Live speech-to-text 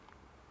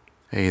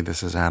Hey,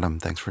 this is Adam.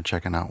 Thanks for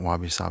checking out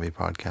Wabi Sabi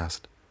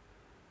Podcast.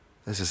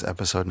 This is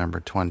episode number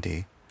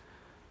 20,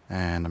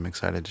 and I'm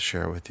excited to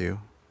share with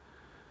you,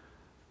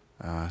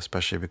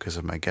 especially because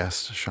of my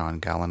guest, Sean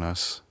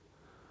Galanos,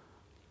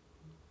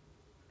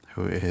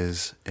 who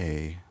is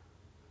a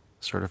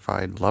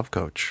certified love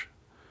coach.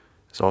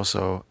 He's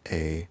also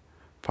a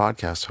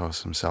podcast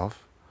host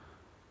himself.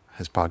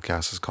 His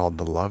podcast is called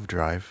The Love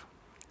Drive,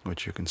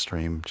 which you can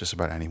stream just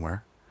about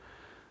anywhere.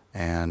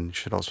 And you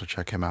should also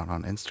check him out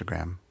on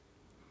Instagram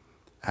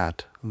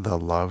at The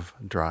Love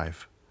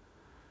Drive.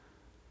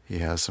 He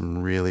has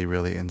some really,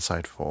 really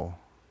insightful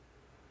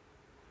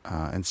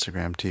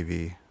Instagram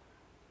TV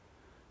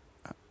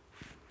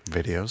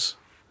videos,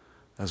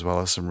 as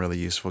well as some really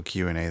useful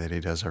Q&A that he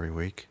does every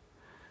week.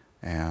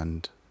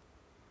 And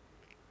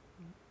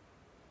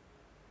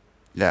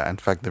yeah, in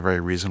fact, the very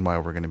reason why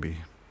we're going to be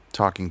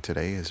talking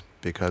today is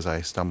because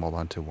I stumbled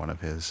onto one of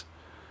his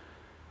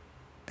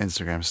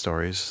Instagram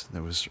stories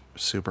that was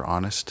super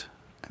honest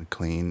and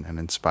clean and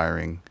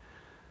inspiring.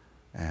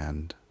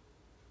 And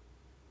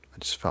I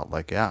just felt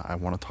like, yeah, I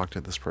want to talk to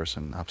this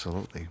person,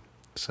 absolutely.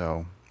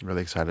 So,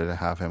 really excited to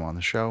have him on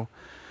the show,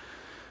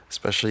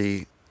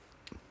 especially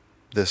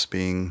this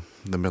being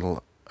the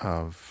middle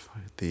of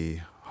the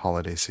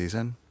holiday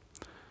season.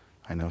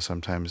 I know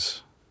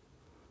sometimes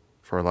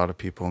for a lot of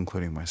people,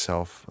 including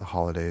myself, the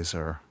holidays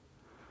are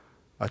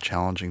a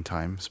challenging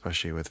time,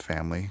 especially with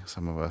family.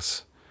 Some of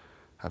us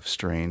have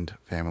strained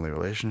family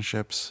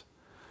relationships.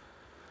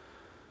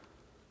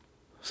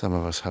 Some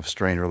of us have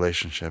strained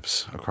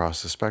relationships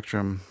across the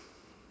spectrum.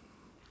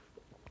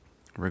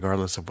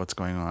 Regardless of what's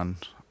going on,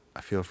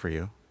 I feel for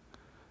you,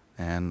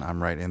 and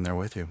I'm right in there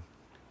with you.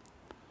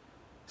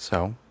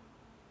 So,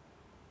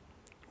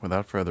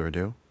 without further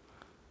ado,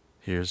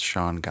 here's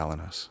Sean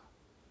Galanos.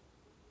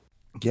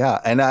 Yeah,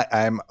 and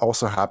I'm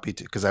also happy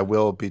to, because I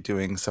will be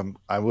doing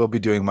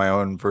my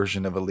own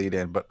version of a lead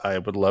in, but I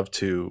would love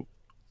to.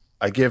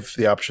 I give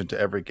the option to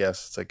every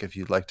guest. It's like, if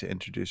you'd like to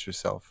introduce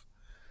yourself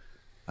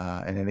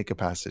in any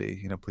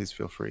capacity, please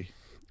feel free.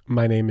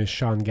 My name is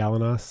Sean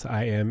Galanos.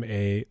 I am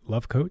a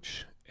love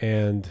coach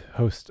and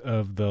host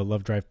of the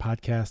Love Drive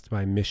podcast.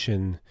 My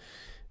mission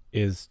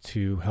is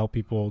to help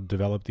people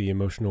develop the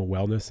emotional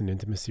wellness and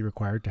intimacy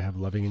required to have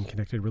loving and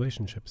connected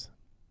relationships.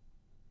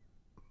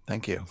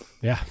 Thank you.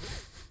 Yeah.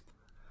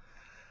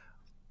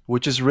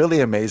 Which is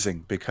really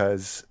amazing,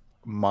 because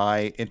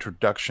my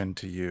introduction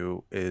to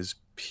you is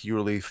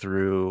purely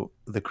through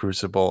the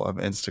crucible of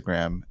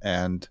Instagram,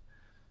 and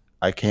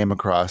I came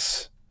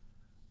across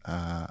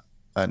an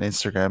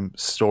Instagram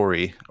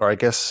story, or I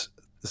guess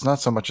it's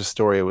not so much a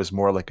story, it was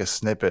more like a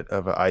snippet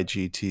of an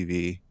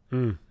IGTV,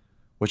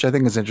 which I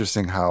think is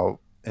interesting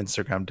how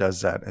Instagram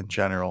does that in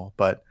general.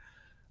 But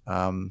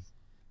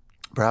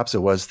perhaps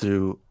it was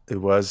through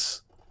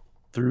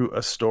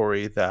a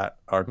story that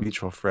our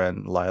mutual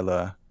friend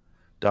Lila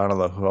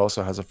Donala, who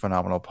also has a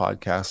phenomenal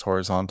podcast,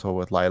 Horizontal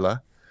with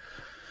Lila,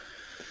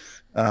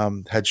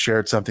 had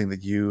shared something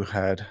that you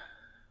had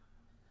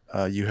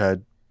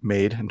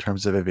made in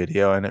terms of a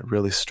video, and it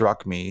really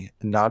struck me,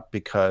 not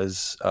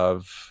because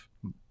of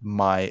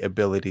my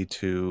ability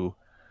to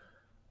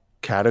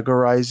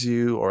categorize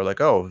you or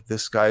like, oh,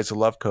 this guy's a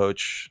love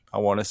coach, I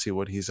want to see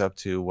what he's up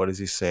to, what is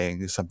he saying,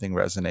 does something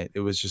resonate.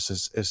 It was just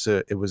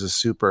it was a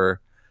super,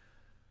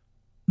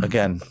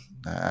 again,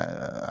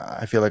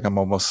 I feel like I'm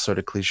almost sort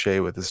of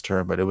cliche with this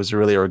term, but it was a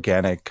really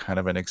organic kind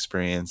of an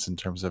experience in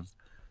terms of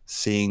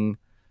seeing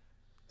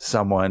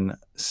someone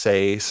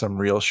say some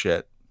real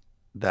shit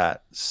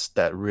that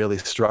really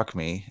struck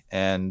me,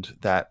 and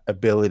that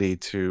ability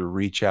to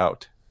reach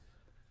out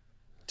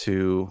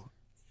to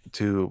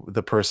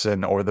the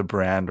person or the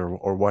brand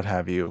or what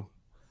have you,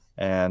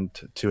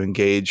 and to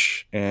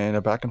engage in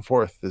a back and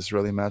forth is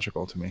really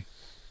magical to me.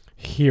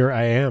 Here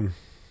I am.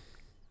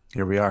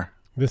 Here we are.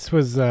 This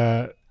was,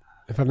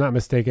 if I'm not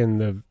mistaken,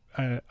 the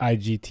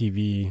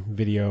IGTV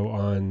video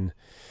on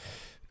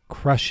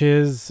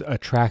crushes,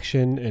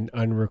 attraction, and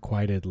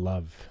unrequited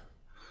love.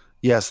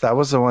 Yes, that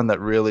was the one that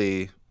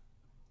really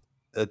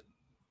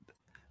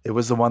it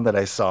was the one that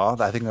I saw.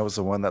 I think that was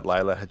the one that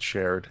Lila had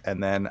shared,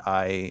 and then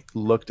I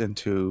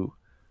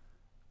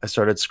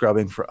started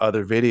scrubbing for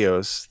other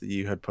videos that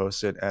you had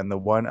posted, and the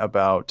one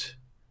about,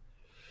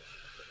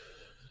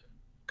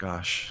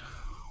 gosh,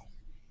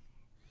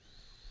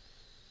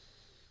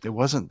 it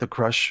wasn't the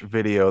crush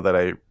video that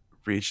I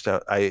reached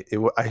out. I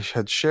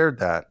had shared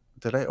that.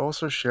 Did I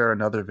also share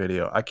another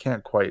video? I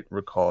can't quite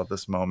recall at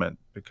this moment,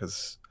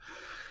 because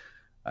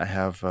I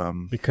have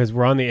Because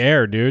we're on the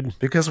air, dude.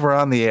 because we're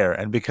on the air,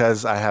 and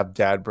because I have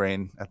dad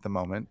brain at the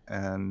moment,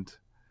 and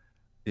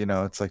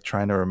it's like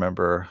trying to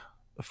remember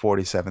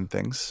 47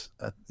 things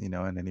in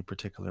any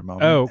particular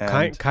moment. Oh,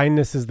 And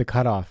kindness is the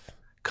cutoff.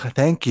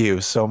 thank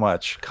you so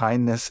much.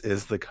 Kindness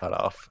is the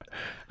cutoff.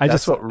 I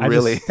That's just, what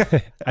really.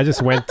 I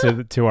just went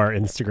to our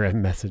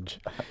Instagram message.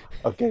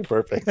 Okay,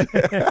 perfect.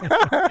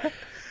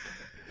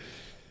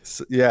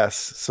 Yes.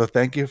 So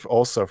thank you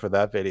also for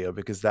that video,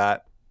 because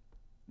that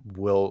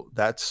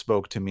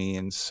spoke to me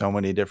in so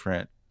many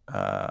different,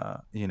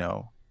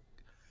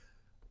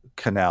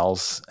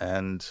 canals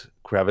and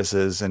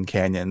crevices and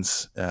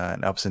canyons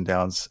and ups and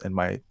downs in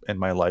my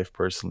life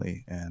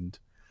personally, and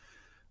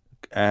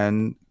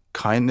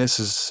kindness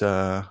is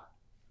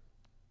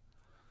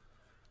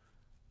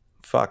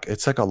fuck.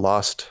 It's like a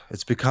lost.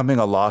 It's becoming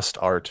a lost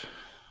art,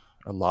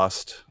 a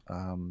lost.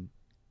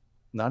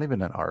 Not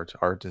even an art.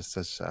 Art is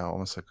just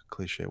almost like a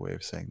cliche way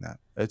of saying that.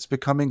 It's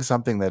becoming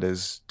something that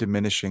is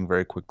diminishing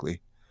very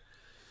quickly,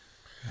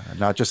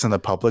 not just in the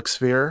public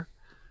sphere,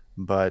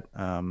 but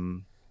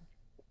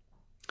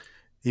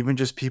even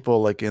just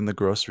people like in the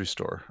grocery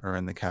store or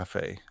in the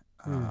cafe.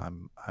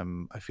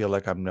 Hmm. I feel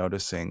like I'm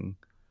noticing,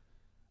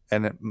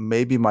 and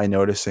maybe my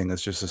noticing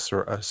is just a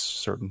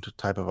certain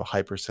type of a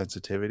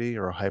hypersensitivity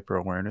or a hyper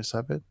awareness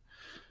of it,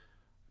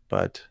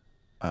 but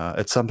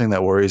it's something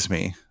that worries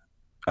me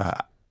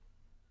uh,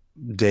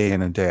 day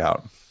in and day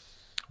out.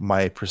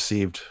 My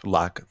perceived the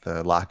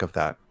lack of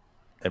that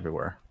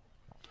everywhere.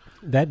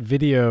 That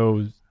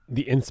video,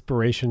 the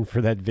inspiration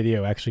for that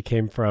video actually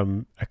came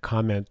from a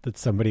comment that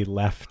somebody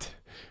left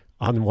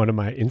on one of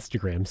my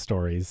Instagram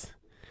stories.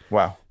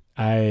 Wow.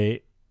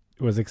 I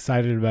was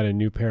excited about a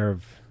new pair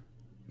of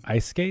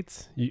ice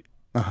skates.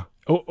 Uh-huh.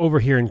 Over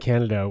here in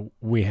Canada,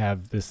 we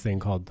have this thing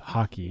called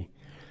hockey.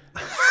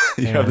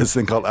 You have this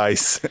thing called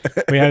ice.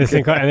 We have this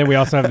thing called, and then we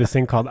also have this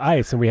thing called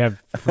ice, and we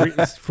have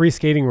free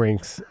skating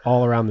rinks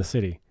all around the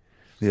city.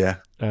 Yeah.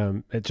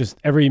 It just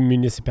every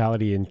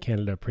municipality in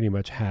Canada pretty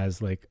much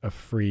has like a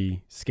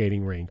free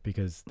skating rink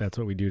because that's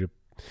what we do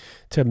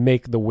to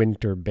make the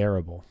winter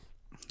bearable.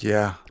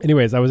 Yeah.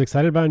 Anyways, I was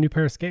excited about a new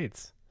pair of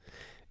skates,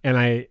 and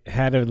I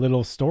had a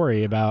little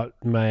story about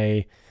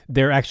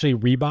they're actually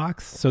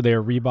Reeboks, so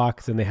they're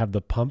Reeboks and they have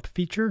the pump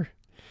feature.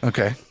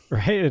 Okay.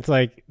 Right? It's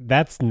like,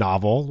 that's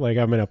novel. Like,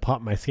 I'm going to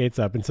pump my skates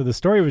up. And so the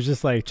story was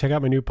just like, check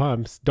out my new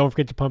pumps. Don't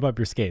forget to pump up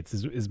your skates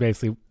is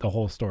basically the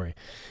whole story.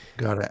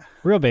 Got it.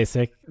 Real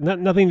basic.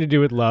 Nothing to do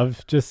with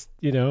love. Just,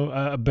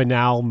 a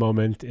banal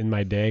moment in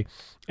my day.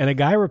 And a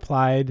guy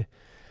replied,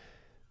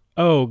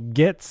 "Oh,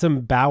 get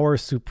some Bauer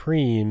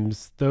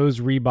Supremes. Those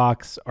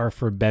Reeboks are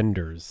for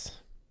benders."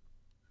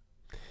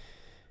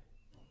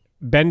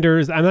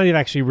 Benders, I'm not even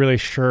actually really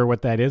sure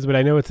what that is, but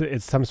I know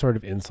it's some sort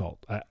of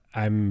insult.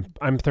 I'm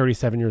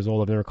 37 years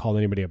old. I've never called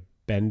anybody a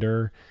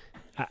bender.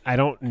 I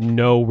don't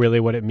know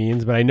really what it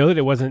means, but I know that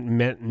it wasn't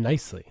meant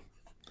nicely.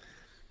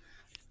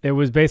 It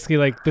was basically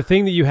like, the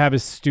thing that you have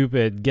is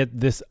stupid. Get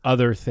this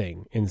other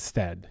thing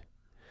instead.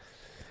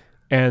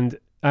 And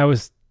I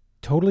was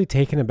totally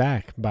taken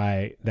aback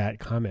by that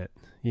comment.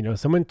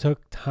 Someone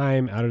took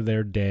time out of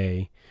their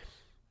day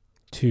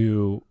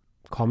to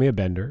call me a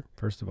bender,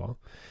 first of all.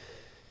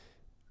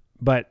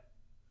 But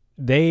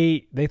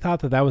they thought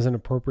that was an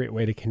appropriate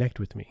way to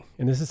connect with me.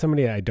 And this is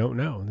somebody I don't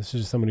know. This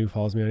is just someone who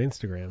follows me on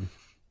Instagram.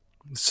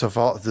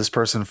 So this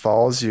person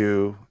follows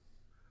you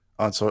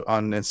on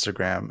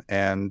Instagram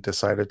and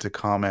decided to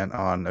comment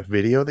on a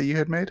video that you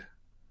had made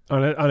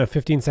on a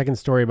 15-second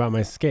story about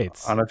my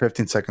skates. On a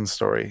 15-second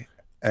story,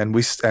 and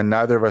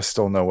neither of us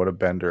still know what a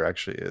bender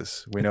actually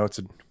is. We know it's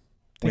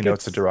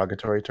a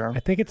derogatory term. I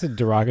think it's a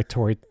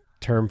derogatory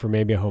term for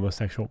maybe a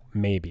homosexual.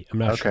 Maybe, I'm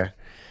not sure.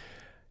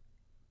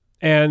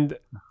 And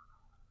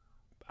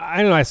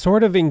I don't know, I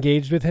sort of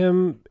engaged with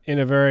him in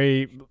a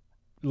very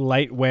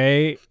light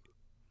way.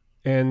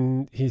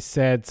 And he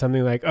said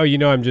something like, "Oh,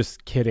 I'm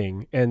just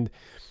kidding." And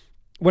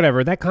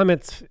whatever, that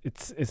comment's,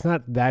 it's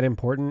not that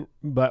important.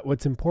 But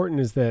what's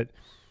important is that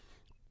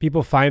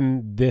people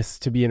find this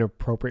to be an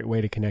appropriate way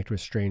to connect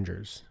with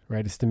strangers,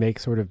 right? It's to make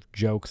sort of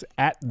jokes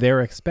at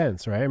their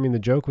expense, right? I mean, the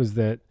joke was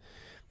that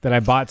I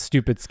bought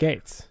stupid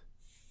skates.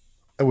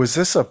 Was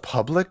this a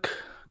public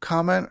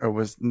comment, or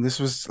this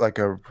is a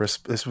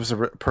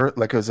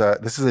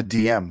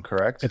DM,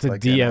 correct? It's a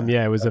DM.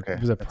 It was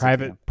a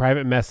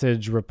private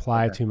message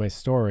reply to my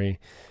story.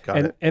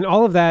 And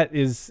all of that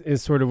is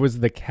sort of was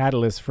the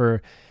catalyst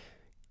for,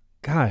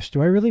 gosh,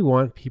 do I really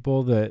want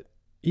people that,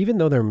 even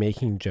though they're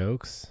making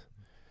jokes,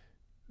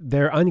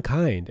 they're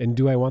unkind, and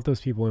do I want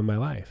those people in my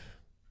life?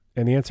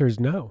 And the answer is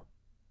no.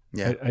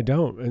 Yeah. I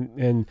don't.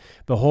 And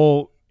the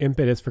whole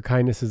impetus for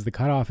kindness is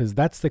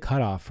that's the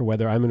cutoff for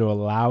whether I'm going to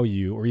allow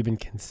you or even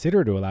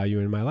consider to allow you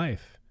in my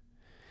life.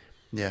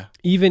 Yeah.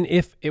 Even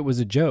if it was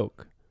a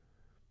joke.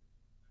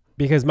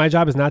 Because my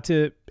job is not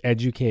to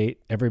educate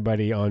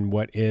everybody on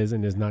what is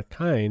and is not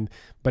kind,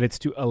 but it's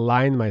to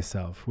align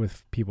myself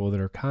with people that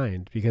are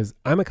kind, because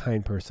I'm a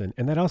kind person.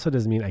 And that also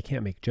doesn't mean I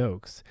can't make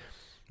jokes,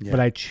 but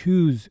I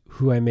choose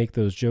who I make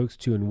those jokes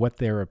to and what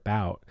they're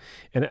about.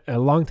 And a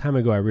long time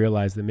ago, I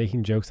realized that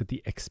making jokes at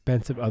the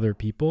expense of other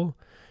people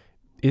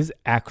is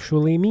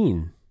actually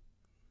mean.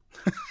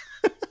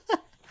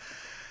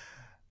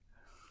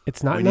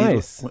 It's not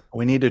nice.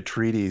 We need a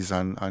treatise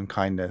on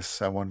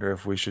kindness. I wonder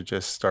if we should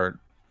just start,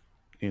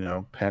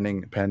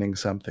 penning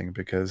something,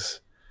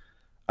 because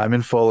I'm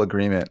in full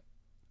agreement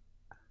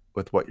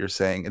with what you're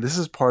saying. And this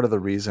is part of the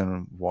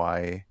reason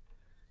why,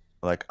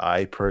 like,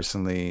 I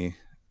personally,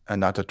 and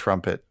not to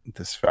trumpet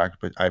this fact,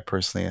 but I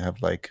personally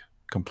have like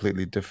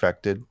completely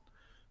defected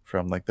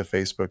from like the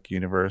Facebook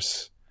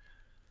universe.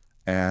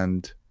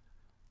 And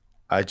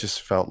I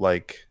just felt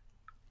like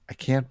I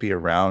can't be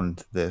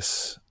around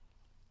this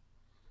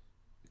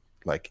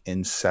like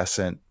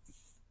incessant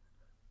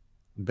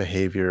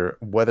behavior,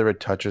 whether it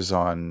touches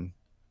on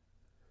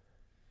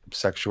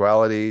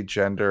sexuality,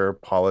 gender,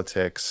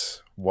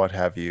 politics, what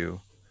have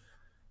you,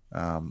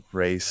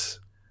 race.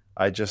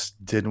 I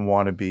just didn't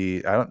want to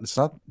be. I don't. It's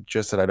not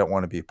just that I don't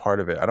want to be part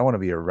of it. I don't want to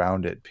be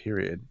around it.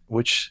 Period.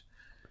 Which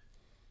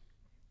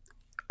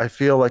I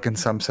feel like, in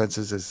some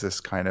senses, is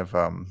this kind of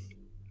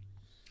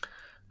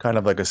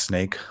like a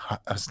snake.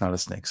 It's not a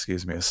snake.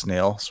 Excuse me. A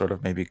snail, sort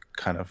of maybe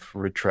kind of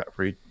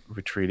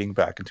retreating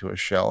back into a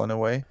shell in a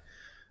way.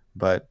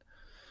 But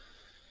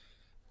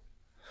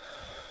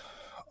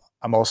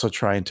I'm also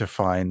trying to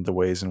find the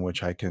ways in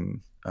which I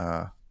can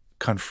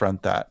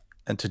confront that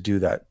and to do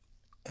that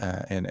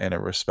in a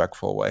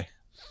respectful way.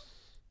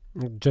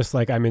 Just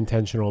like I'm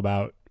intentional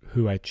about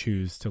who I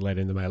choose to let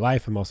into my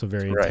life, I'm also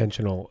very Right.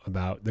 intentional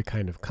about the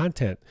kind of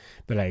content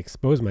that I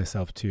expose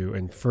myself to.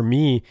 And for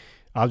me,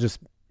 I'll just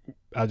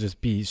I'll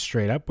just be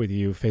straight up with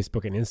you.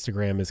 Facebook and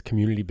Instagram is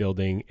community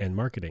building and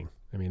marketing.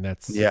 I mean,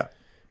 Yeah.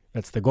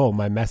 that's the goal.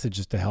 My message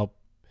is to help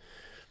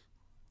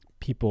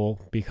people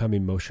become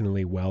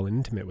emotionally well and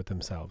intimate with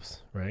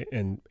themselves, right?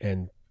 And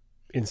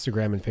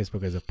Instagram and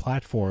Facebook as a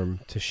platform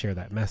to share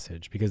that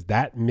message, because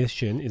that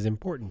mission is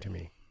important to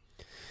me.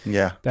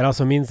 Yeah. That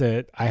also means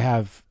that I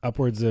have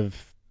upwards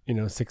of,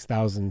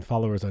 6,000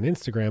 followers on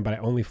Instagram, but I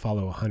only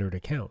follow 100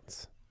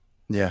 accounts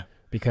Yeah.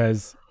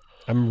 because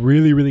I'm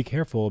really, really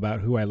careful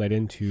about who I let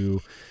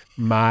into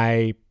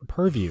my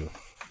purview,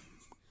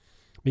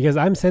 because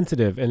I'm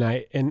sensitive and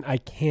I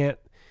can't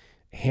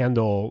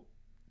handle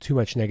too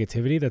much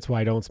negativity. That's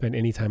why I don't spend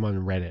any time on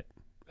Reddit.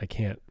 I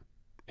can't.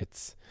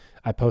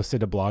 I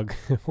posted a blog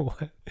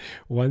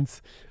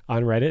once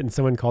on Reddit and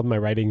someone called my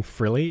writing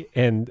frilly,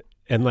 and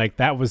like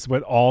that was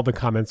what all the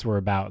comments were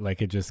about.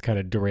 Like it just kind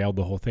of derailed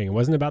the whole thing. It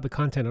wasn't about the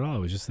content at all. It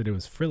was just that it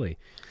was frilly.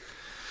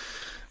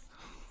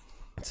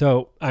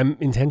 So I'm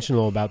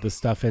intentional about this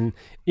stuff, and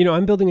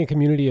I'm building a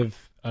community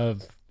of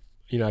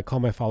I call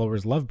my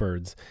followers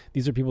lovebirds.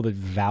 These are people that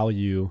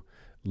value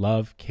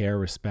love, care,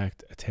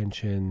 respect,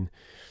 attention,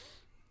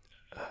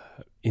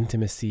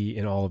 intimacy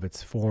in all of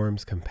its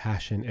forms,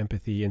 compassion,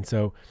 empathy. And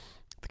so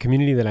the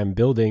community that I'm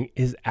building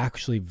is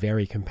actually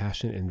very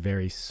compassionate and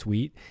very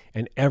sweet.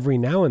 And every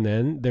now and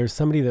then there's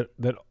somebody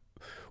that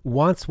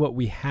wants what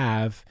we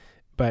have,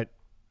 but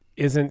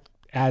isn't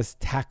as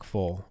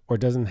tactful or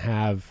doesn't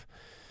have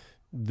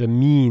the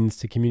means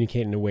to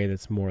communicate in a way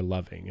that's more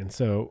loving. And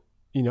so,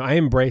 I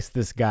embrace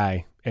this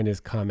guy and his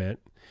comment.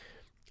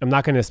 I'm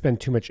not going to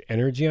spend too much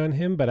energy on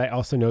him, but I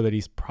also know that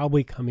he's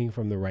probably coming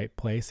from the right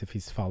place if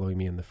he's following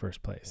me in the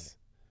first place.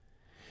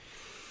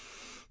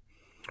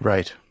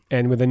 Right.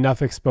 And with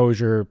enough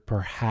exposure,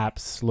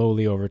 perhaps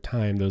slowly over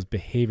time, those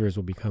behaviors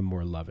will become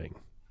more loving.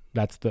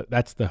 That's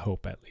the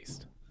hope, at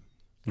least.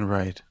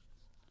 Right.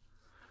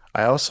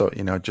 I also,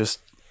 just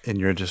in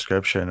your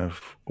description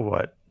of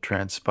what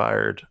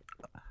transpired,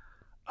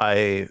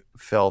 I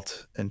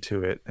felt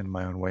into it in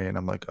my own way, and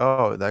I'm like,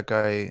 oh, that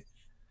guy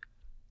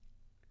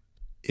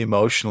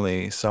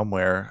emotionally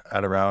somewhere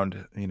at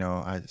around,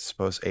 I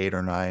suppose 8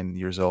 or 9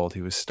 years old,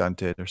 he was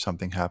stunted or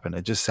something happened.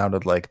 It just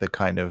sounded like the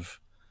kind of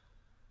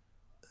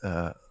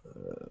uh,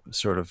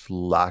 sort of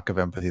lack of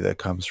empathy that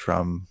comes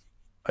from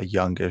a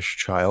youngish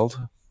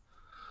child.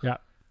 Yeah.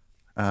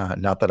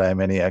 Not that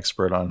I'm any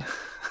expert on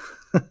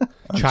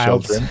on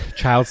Child children,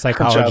 child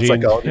psychology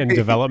and psychology,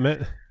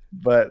 development.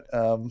 but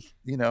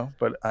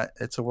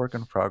it's a work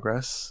in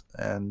progress,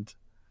 and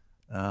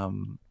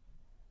um,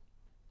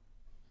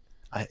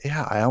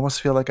 I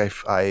almost feel like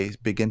I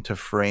begin to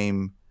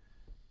frame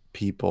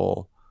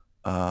people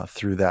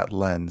through that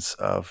lens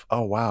of,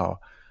 oh wow,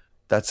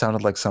 that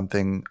sounded like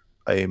something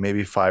a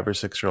maybe 5 or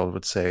 6 year old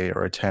would say,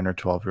 or a 10 or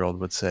 12 year old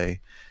would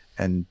say,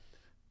 and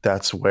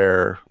that's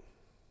where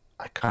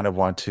I kind of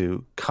want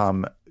to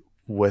come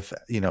with,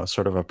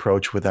 sort of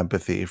approach with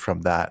empathy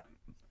from that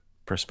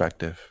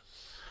perspective.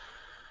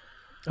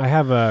 I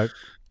have a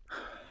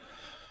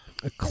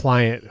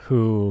client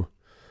who,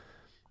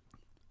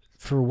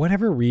 for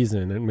whatever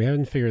reason, and we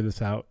haven't figured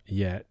this out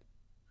yet,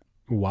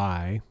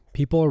 why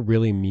people are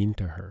really mean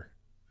to her.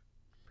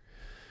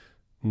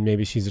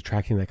 Maybe she's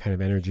attracting that kind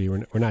of energy.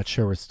 We're not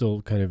sure. We're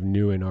still kind of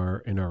new in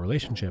our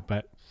relationship,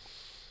 but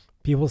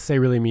people say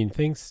really mean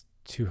things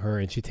to her,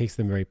 and she takes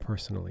them very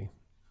personally.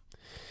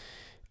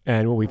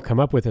 And what we've come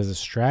up with as a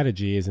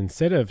strategy is,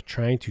 instead of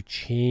trying to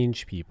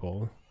change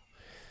people,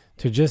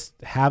 to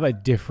just have a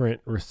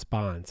different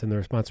response. And the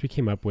response we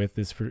came up with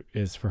is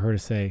for her to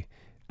say,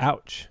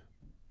 "Ouch,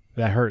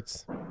 that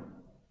hurts,"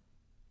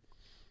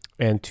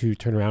 and to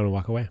turn around and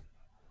walk away,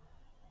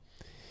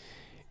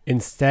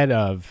 instead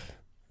of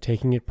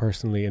taking it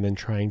personally and then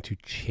trying to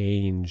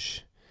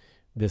change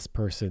this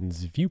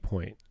person's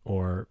viewpoint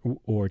or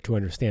to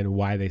understand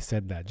why they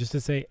said that. Just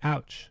to say,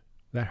 "Ouch,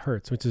 that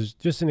hurts," which is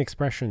just an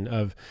expression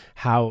of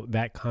how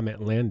that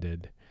comment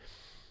landed.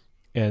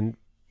 And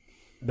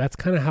that's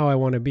kind of how I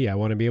want to be. I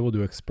want to be able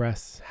to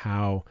express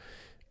how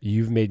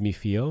you've made me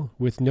feel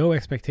with no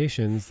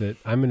expectations that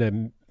I'm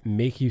going to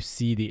make you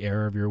see the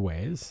error of your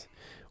ways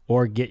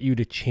or get you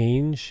to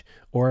change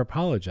or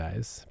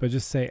apologize, but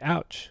just say,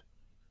 ouch,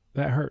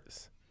 that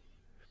hurts.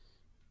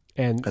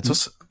 And It's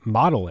also,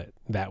 model it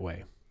that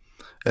way.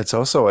 it's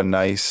also a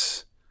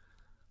nice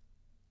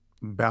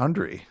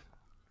boundary,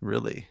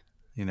 really.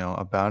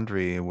 A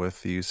boundary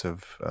with the use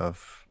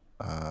of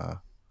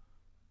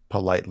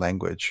polite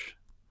language.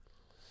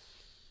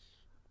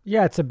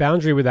 Yeah, it's a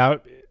boundary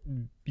without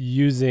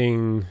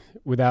being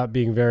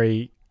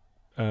very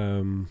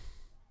um,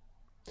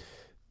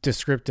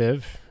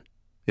 descriptive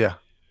Yeah.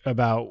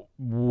 about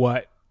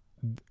what,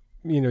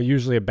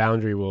 usually a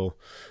boundary will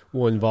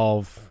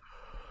involve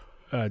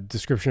a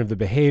description of the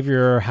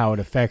behavior, how it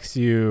affects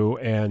you,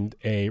 and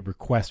a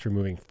request for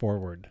moving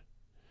forward.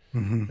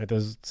 Mm-hmm. That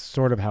is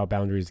sort of how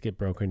boundaries get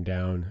broken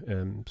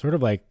down, sort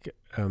of like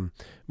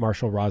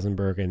Marshall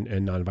Rosenberg and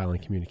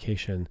nonviolent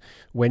communication.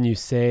 When you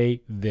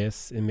say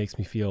this, it makes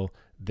me feel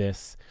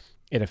this,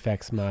 it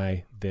affects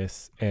my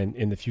this, and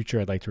in the future,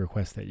 I'd like to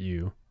request that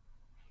you,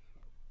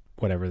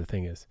 whatever the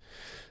thing is.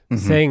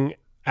 Mm-hmm. Saying,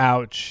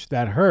 ouch,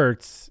 that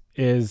hurts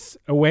is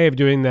a way of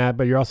doing that,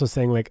 but you're also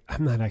saying, like,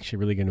 I'm not actually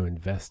really going to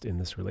invest in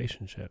this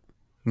relationship.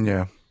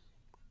 Yeah.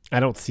 I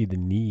don't see the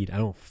need. I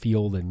don't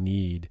feel the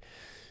need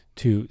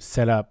to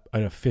set up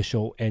an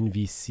official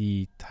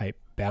NVC type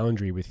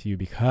boundary with you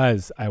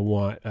because I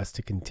want us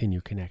to continue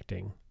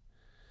connecting.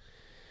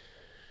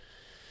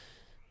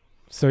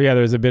 So yeah,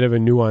 there's a bit of a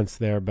nuance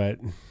there, but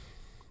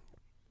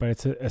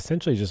it's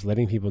essentially just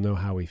letting people know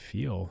how we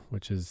feel,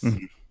 which is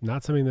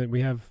not something that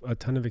we have a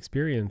ton of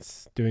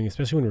experience doing,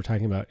 especially when we're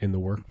talking about in the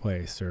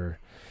workplace or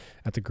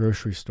at the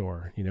grocery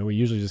store. We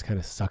usually just kind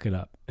of suck it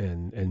up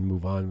and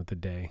move on with the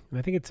day. And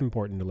I think it's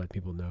important to let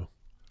people know.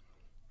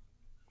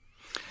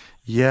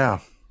 Yeah.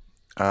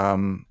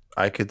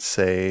 I could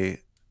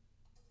say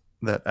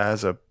that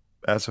as a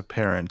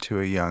parent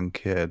to a young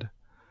kid,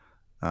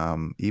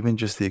 even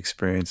just the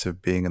experience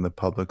of being in the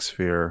public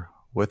sphere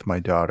with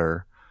my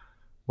daughter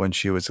when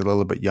she was a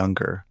little bit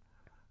younger,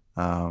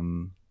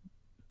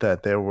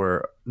 that there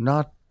were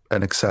not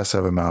an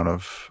excessive amount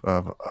of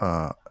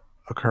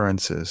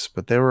occurrences,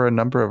 but there were a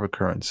number of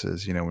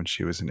occurrences, when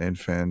she was an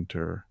infant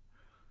or,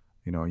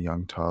 a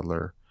young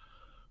toddler,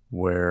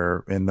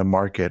 where in the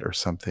market or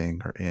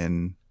something, or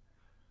in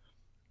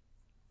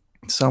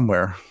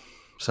somewhere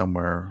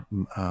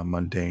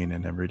mundane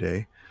and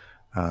everyday,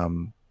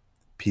 um,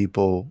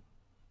 people,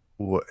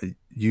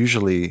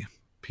 usually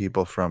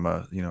people from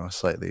a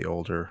slightly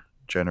older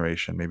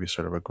generation, maybe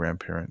sort of a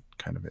grandparent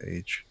kind of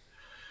age,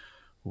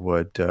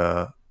 would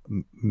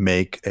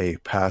make a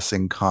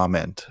passing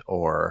comment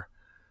or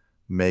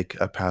make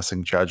a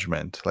passing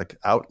judgment, like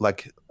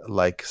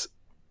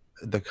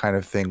the kind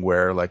of thing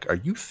where, like, are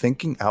you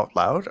thinking out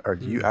loud? Are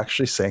you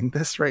actually saying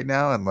this right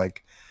now? And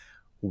like,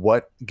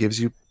 what gives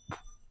you,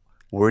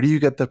 where do you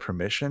get the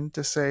permission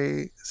to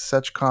say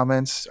such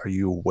comments? Are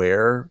you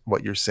aware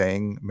what you're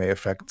saying may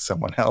affect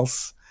someone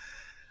else?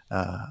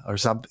 Or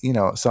something,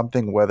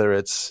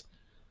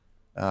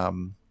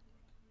 um,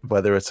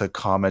 whether it's a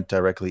comment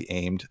directly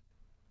aimed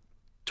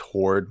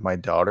toward my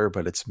daughter,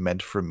 but it's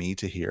meant for me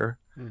to hear,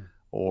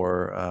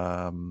 or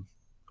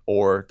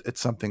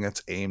it's something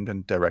that's aimed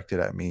and directed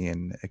at me,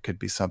 and it could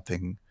be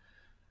something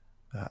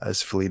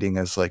as fleeting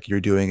as, like, you're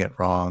doing it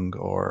wrong,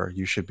 or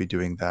you should be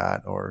doing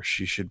that, or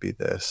she should be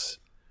this,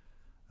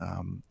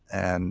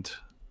 and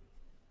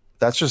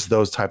that's just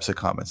those types of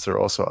comments. There are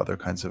also other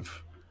kinds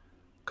of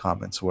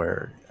comments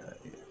where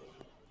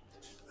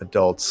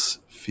adults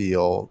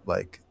feel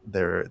like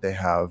they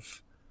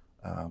have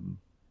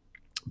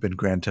been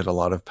granted a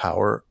lot of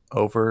power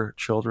over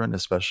children,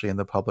 especially in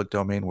the public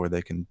domain, where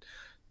they can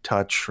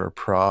touch or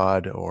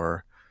prod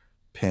or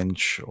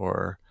pinch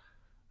or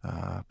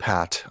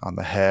pat on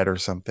the head or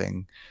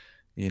something,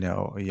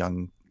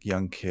 young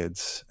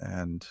kids.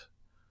 And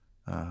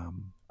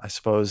I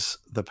suppose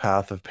the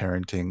path of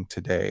parenting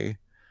today,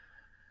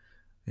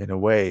 in a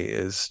way,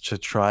 is to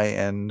try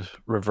and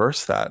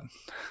reverse that,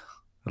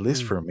 at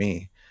least for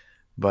me.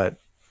 But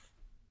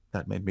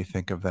that made me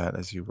think of that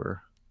as you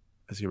were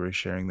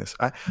sharing this.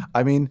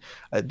 I mean,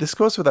 this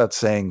goes without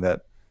saying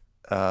that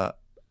I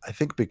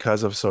think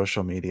because of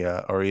social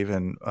media, or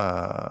even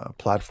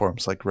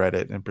platforms like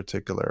Reddit in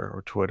particular,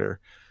 or Twitter,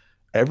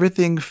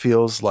 everything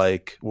feels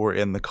like we're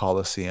in the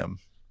Colosseum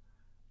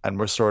and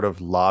we're sort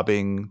of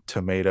lobbing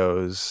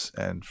tomatoes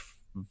and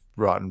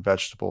rotten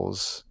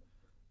vegetables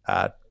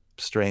at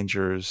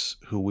strangers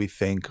who we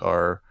think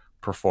are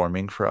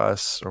performing for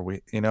us, or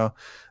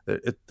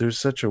there's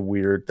such a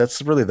weird,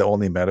 that's really the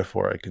only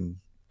metaphor I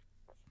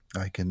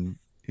can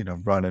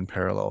run in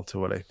parallel to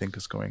what I think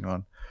is going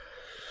on.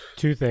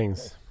 Two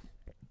things.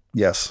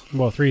 Yes.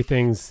 Well, three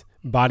things.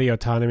 Body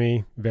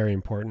autonomy, very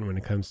important when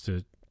it comes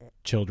to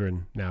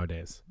children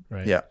nowadays,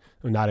 right? Yeah.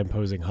 I'm not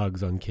imposing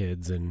hugs on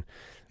kids. And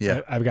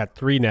yeah, I've got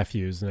 3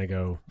 nephews, and I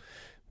go,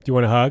 do you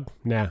want a hug?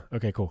 Nah.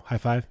 Okay, cool. High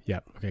five?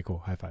 Yep. Okay, cool.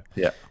 High five.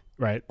 Yeah.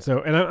 Right.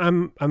 So,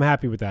 and I'm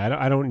happy with that.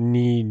 I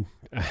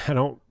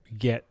don't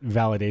get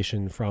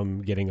validation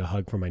from getting a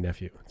hug from my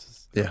nephew. It's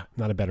just, yeah,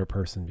 not a better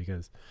person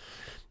because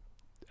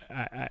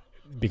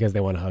because they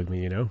want to hug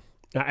me, and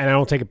I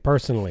don't take it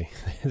personally.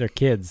 They're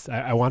kids.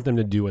 I want them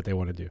to do what they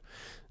want to do.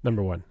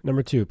 Number one.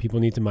 Number two, people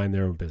need to mind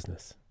their own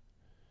business.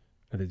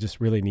 They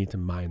just really need to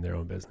mind their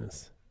own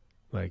business.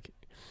 Like,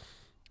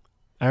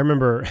 I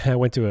remember I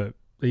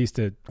used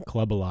to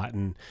club a lot,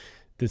 and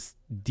this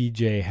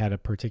DJ had a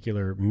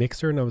particular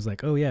mixer, and I was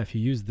like, oh yeah, if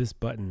you use this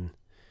button,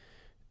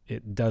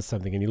 it does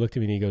something. And he looked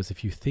at me and he goes,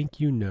 if you think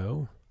you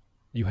know,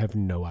 you have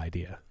no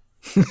idea.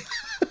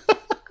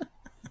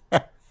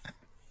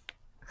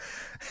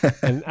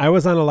 And I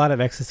was on a lot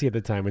of ecstasy at the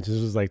time, which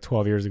was like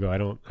 12 years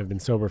ago. I've been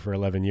sober for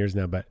 11 years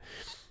now, but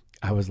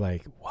I was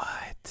like,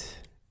 what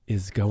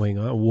is going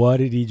on? What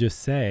did he just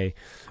say?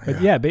 But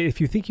yeah, but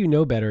if you think you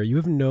know better, you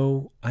have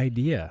no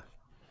idea.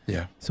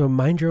 Yeah. So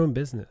mind your own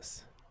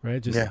business,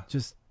 right?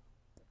 Just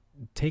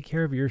take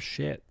care of your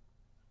shit.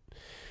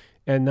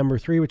 And number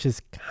three, which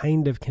is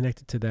kind of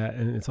connected to that,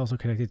 and it's also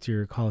connected to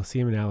your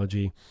Colosseum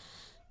analogy,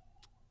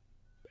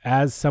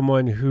 as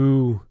someone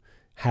who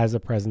has a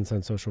presence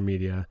on social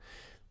media,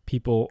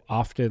 people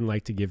often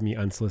like to give me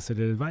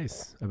unsolicited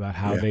advice about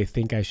how they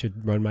think I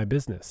should run my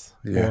business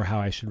or how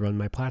I should run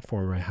my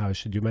platform or how I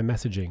should do my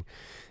messaging.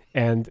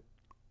 And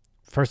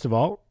first of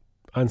all,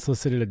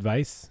 unsolicited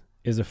advice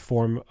is a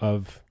form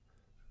of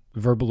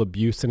verbal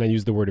abuse. And I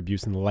use the word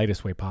abuse in the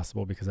lightest way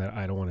possible because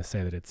I don't want to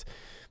say that it's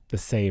the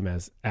same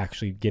as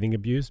actually getting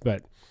abused.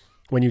 But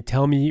when you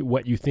tell me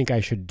what you think I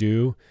should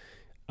do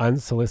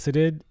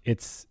unsolicited,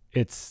 it's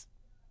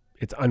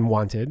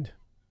unwanted,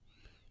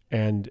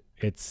 and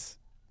it's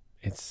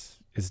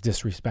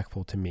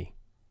disrespectful to me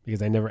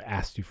because I never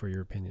asked you for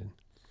your opinion.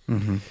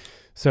 Mm-hmm.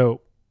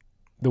 So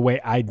the way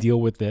I deal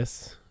with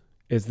this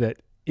is that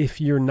if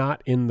you're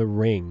not in the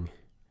ring,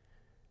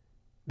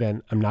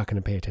 then I'm not going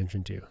to pay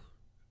attention to you.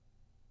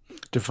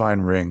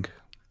 Define ring.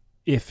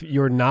 If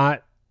you're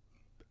not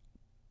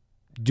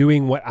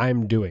doing what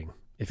I'm doing,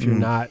 if you're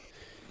not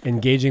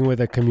engaging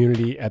with a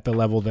community at the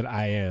level that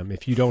I am,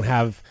 if you don't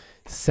have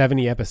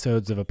 70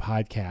 episodes of a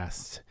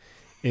podcast,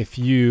 if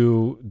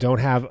you don't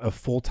have a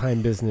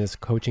full-time business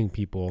coaching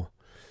people,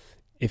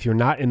 if you're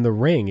not in the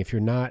ring, if you're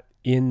not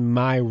in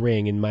my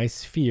ring, in my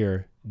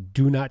sphere,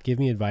 do not give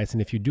me advice.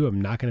 And if you do,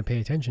 I'm not going to pay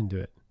attention to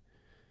it.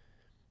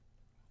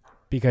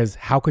 Because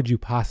how could you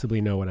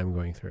possibly know what I'm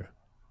going through?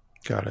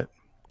 Got it.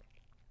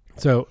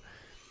 So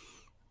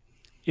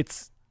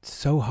it's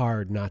so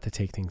hard not to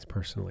take things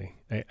personally.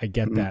 I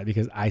get that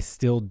because I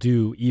still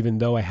do, even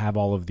though I have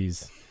all of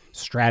these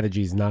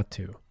strategies not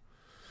to.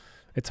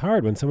 It's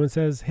hard when someone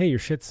says, hey, your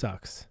shit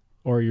sucks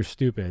or you're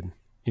stupid.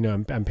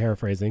 I'm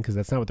paraphrasing because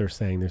that's not what they're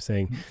saying. They're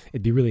saying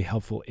it'd be really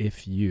helpful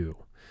if you.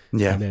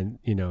 Yeah. And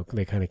then,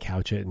 they kind of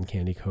couch it and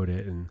candy coat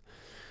it. And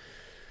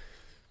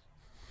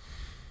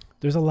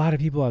there's a lot of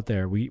people out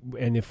there.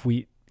 And if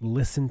we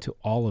listen to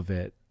all of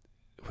it,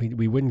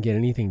 we wouldn't get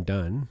anything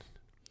done.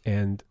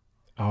 And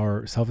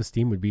our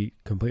self-esteem would be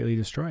completely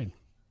destroyed.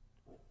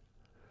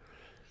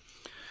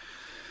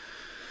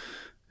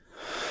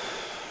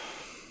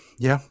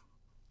 Yeah,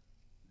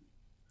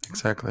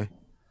 exactly.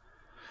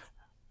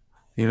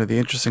 The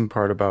interesting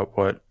part about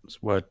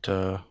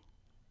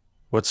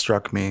what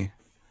struck me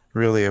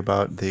really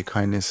about the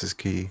Kindness is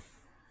Key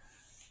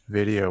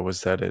video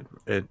was that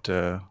it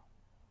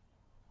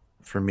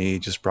for me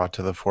just brought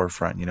to the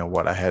forefront,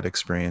 what I had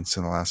experienced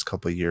in the last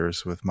couple of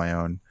years with my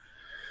own,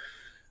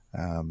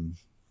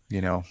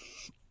 you know,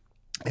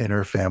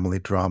 inner family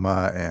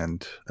drama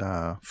and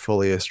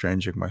fully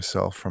estranging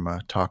myself from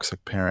a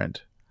toxic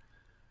parent,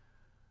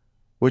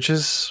 which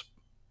is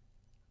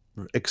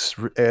it's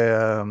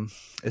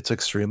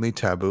extremely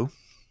taboo.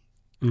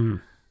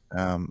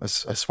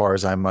 As far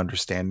as I'm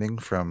understanding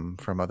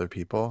from other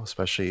people,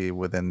 especially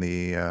within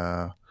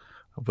the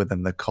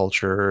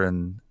culture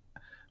and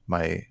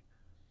my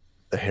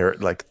the hair,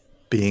 like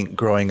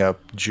growing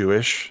up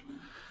Jewish,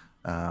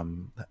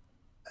 and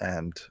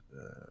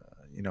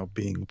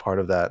being part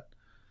of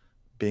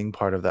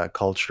that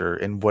culture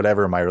in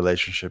whatever my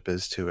relationship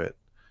is to it,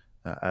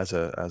 as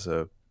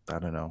a I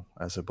don't know,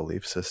 as a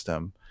belief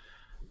system.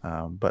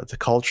 But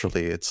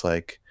culturally, it's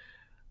like,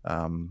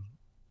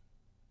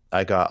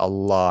 I got a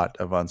lot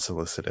of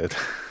unsolicited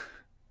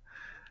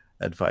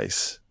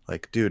advice.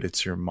 Like, dude,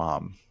 it's your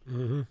mom.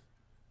 Mm-hmm.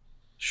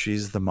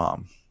 She's the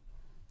mom.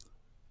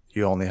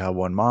 You only have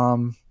one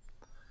mom.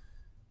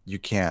 You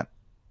can't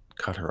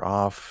cut her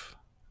off.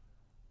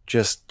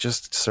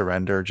 Just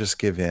surrender. Just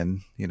give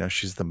in.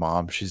 She's the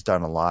mom. She's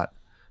done a lot.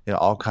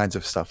 All kinds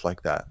of stuff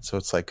like that. So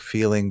it's like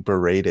feeling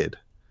berated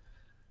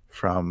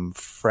from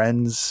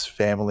friends,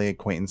 family,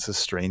 acquaintances,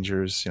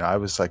 strangers. I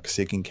was like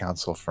seeking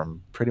counsel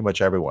from pretty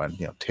much everyone,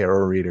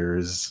 tarot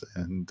readers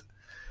and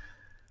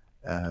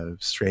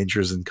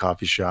strangers in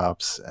coffee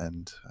shops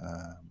and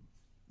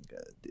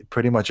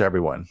pretty much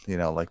everyone,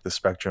 like the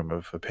spectrum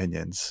of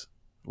opinions,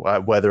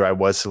 whether I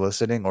was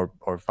soliciting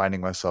or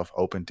finding myself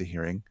open to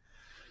hearing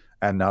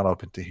and not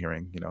open to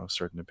hearing,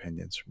 certain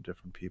opinions from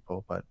different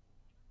people. But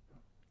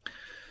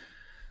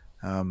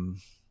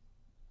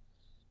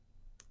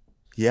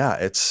yeah,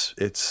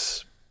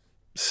 it's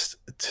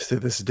to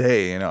this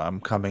day,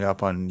 I'm coming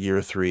up on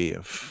year 3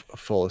 of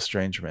full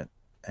estrangement,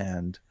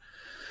 and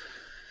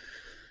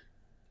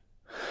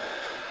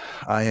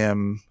I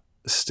am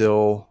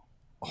still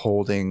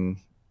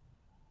holding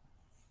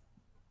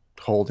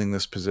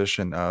this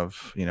position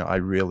of,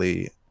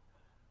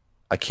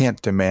 I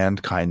can't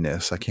demand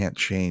kindness. I can't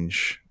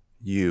change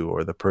you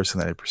or the person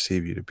that I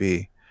perceive you to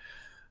be.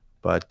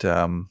 But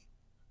I'm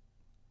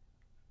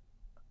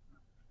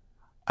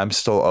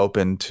still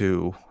open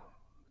to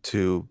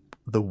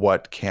the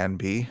what can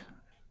be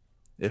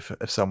if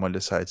someone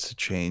decides to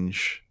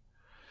change,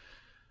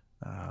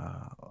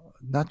 uh,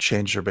 not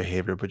change their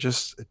behavior, but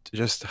just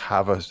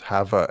have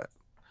a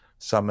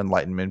some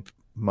enlightenment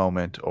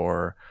moment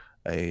or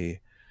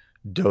a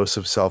dose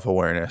of self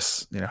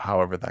awareness.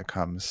 However that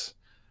comes.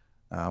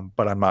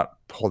 But I'm not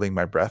holding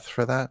my breath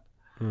for that.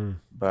 Mm.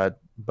 But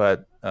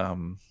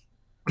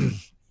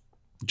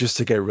just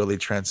to get really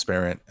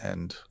transparent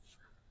and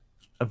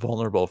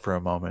vulnerable for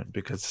a moment,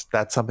 because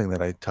that's something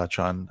that I touch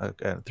on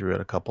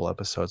throughout a couple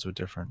episodes with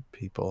different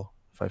people,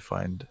 if I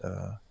find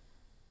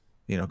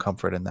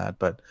comfort in that.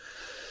 But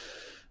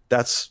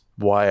that's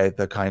why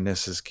the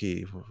kindness is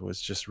key.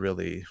 Was just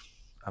really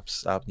up.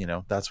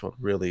 That's what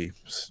really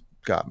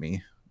got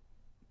me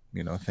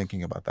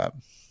thinking about that.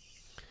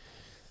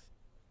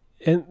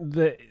 And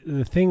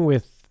the thing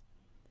with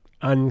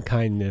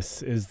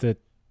unkindness is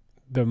that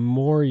the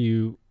more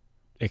you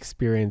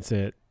experience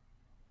it,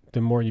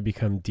 the more you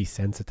become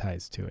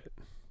desensitized to it.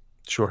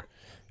 Sure.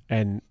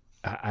 And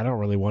I don't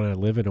really want to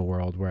live in a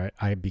world where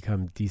I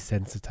become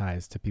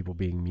desensitized to people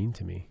being mean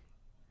to me.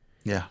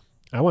 Yeah.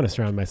 I want to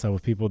surround myself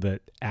with people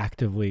that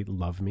actively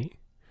love me,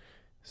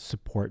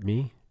 support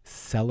me,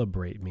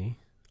 celebrate me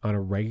on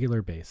a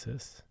regular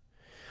basis.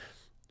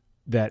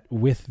 That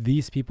with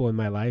these people in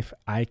my life,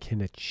 I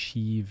can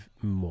achieve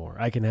more.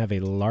 I can have a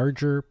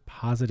larger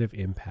positive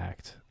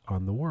impact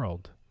on the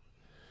world.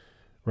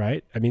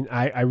 Right? I mean,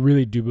 I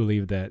really do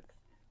believe that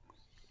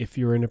if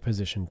you're in a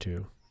position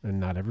to, and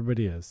not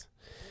everybody is,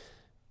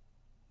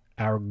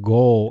 our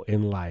goal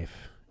in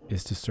life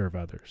is to serve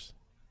others.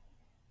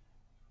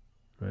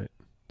 Right?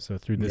 So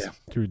through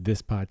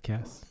this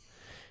podcast,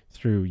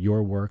 through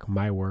your work,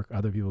 my work,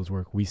 other people's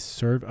work, we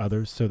serve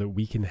others so that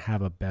we can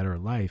have a better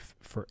life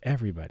for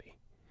everybody.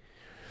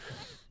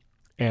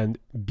 And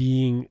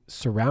being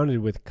surrounded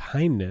with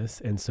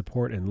kindness and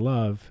support and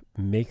love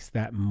makes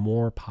that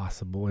more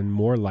possible and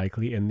more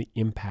likely, and the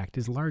impact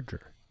is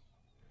larger.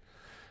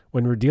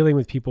 When we're dealing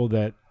with people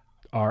that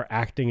are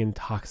acting in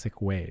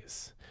toxic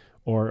ways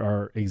or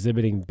are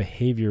exhibiting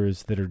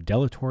behaviors that are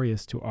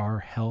deleterious to our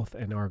health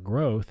and our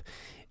growth,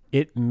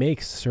 it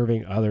makes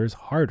serving others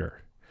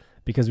harder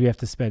because we have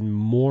to spend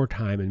more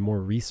time and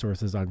more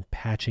resources on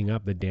patching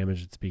up the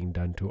damage that's being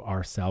done to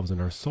ourselves and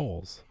our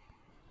souls.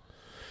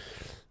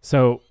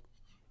 So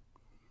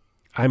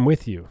I'm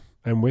with you.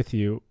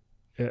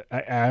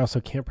 I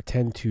also can't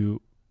pretend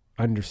to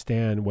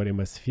understand what it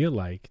must feel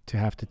like to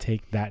have to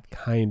take that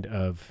kind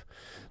of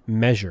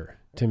measure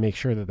to make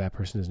sure that that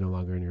person is no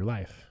longer in your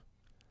life.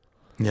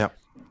 Yeah.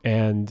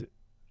 And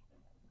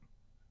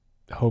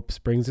hope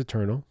springs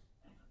eternal.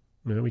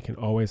 We can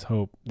always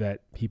hope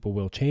that people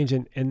will change.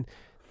 And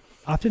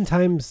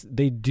oftentimes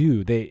they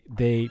do.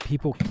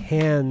 People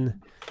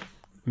can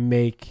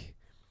make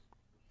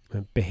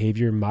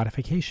behavior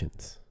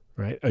modifications,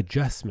 right?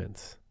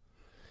 Adjustments.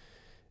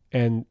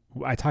 And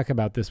I talk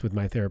about this with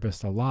my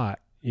therapist a lot.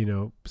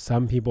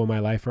 Some people in my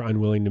life are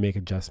unwilling to make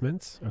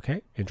adjustments.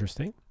 Okay,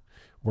 interesting.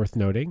 Worth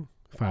noting.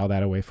 File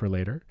that away for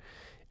later.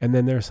 And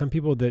then there are some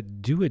people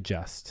that do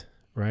adjust,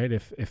 right?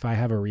 If I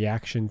have a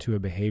reaction to a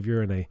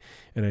behavior and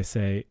I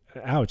say,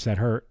 ouch, that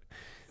hurt.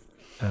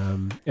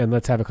 And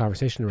let's have a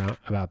conversation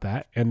about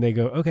that. And they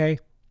go, okay,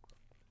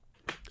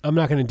 I'm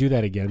not going to do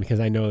that again because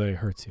I know that it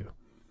hurts you.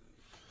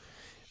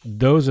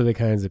 Those are the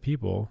kinds of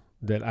people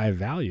that I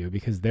value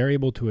because they're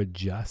able to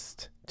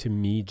adjust to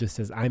me just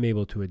as I'm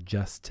able to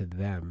adjust to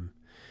them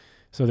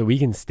so that we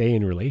can stay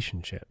in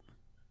relationship.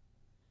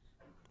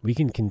 We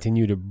can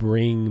continue to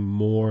bring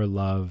more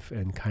love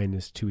and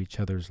kindness to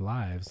each other's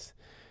lives.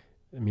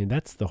 I mean,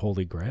 that's the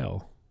holy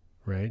grail,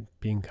 right?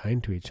 Being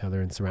kind to each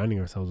other and surrounding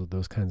ourselves with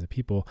those kinds of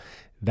people.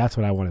 That's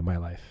what I want in my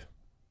life.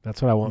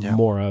 That's what I want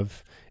more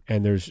of.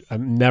 And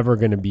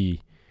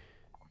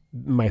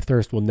my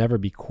thirst will never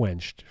be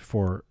quenched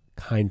for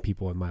kind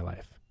people in my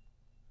life.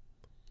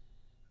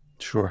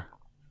 Sure.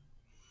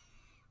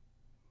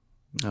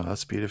 Oh,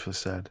 that's beautifully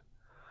said.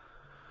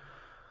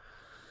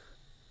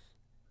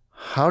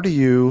 How do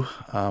you,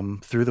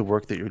 through the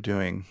work that you're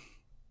doing,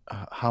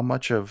 how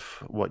much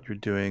of what you're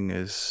doing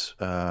is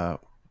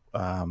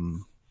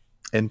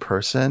in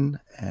person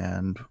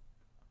and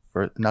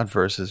not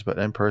versus, but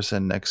in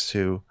person next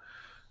to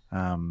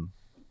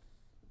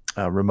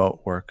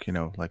remote work?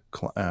 Like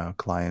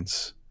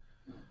clients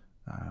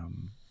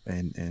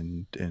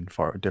in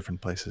far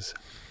different places.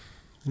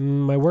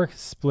 My work is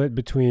split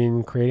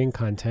between creating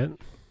content,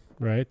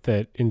 right,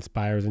 that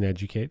inspires and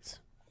educates.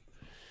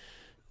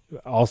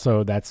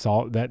 Also,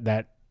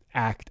 that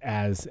act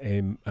as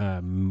a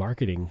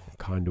marketing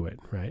conduit,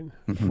 right?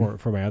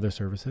 For my other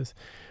services.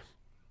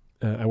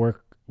 I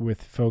work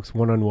with folks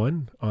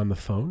one-on-one on the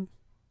phone.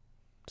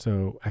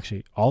 So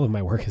actually all of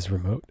my work is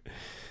remote.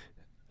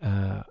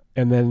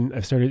 And then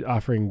I've started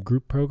offering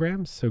group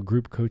programs, so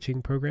group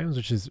coaching programs,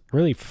 which is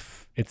really,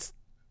 it's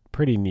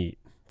pretty neat.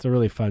 It's a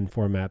really fun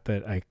format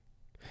that I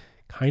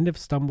kind of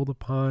stumbled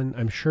upon.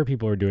 I'm sure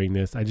people are doing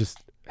this. I just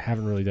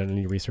haven't really done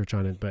any research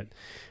on it, but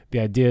the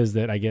idea is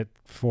that I get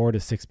 4 to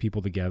 6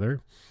 people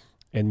together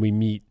and we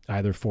meet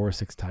either 4 or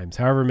 6 times.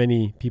 However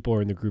many people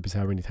are in the group is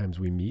how many times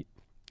we meet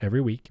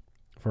every week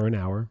for an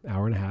hour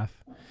and a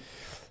half.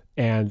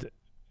 And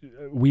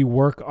we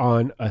work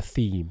on a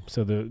theme.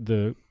 So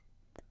the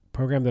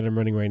program that I'm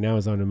running right now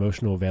is on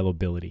emotional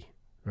availability,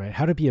 right?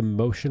 How to be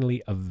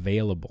emotionally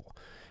available,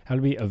 how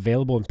to be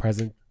available and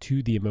present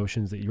to the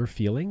emotions that you're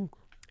feeling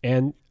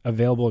and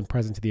available and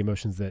present to the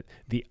emotions that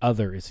the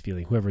other is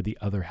feeling, whoever the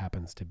other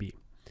happens to be.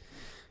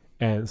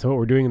 And so what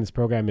we're doing in this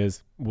program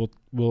is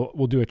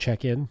we'll do a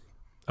check-in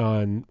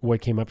on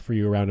what came up for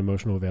you around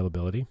emotional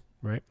availability,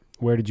 right?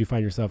 Where did you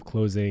find yourself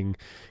closing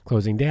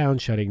down,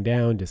 shutting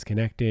down,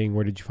 disconnecting?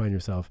 Where did you find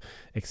yourself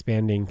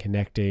expanding,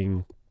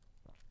 connecting?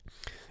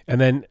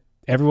 And then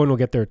everyone will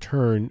get their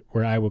turn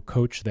where I will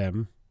coach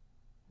them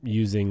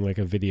using like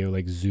a video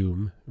like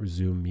Zoom or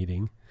Zoom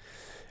meeting.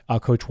 I'll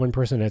coach one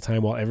person at a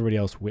time while everybody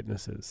else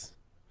witnesses.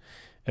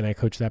 And I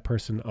coach that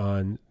person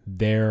on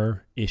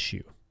their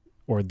issue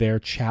or their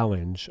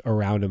challenge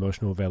around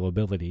emotional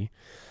availability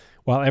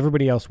while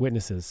everybody else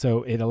witnesses.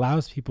 So it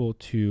allows people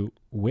to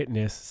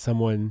witness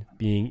someone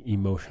being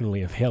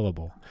emotionally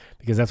available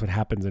because that's what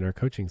happens in our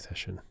coaching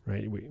session,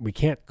 right? We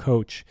can't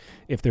coach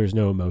if there's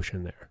no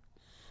emotion there.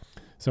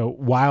 So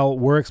while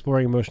we're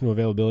exploring emotional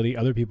availability,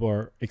 other people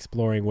are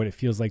exploring what it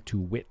feels like to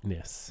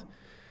witness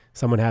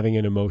someone having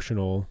an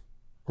emotional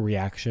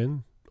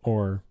reaction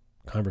or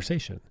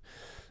conversation.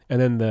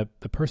 And then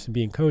the person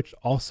being coached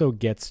also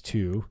gets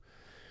to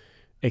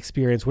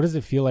experience what does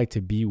it feel like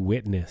to be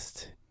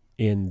witnessed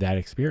in that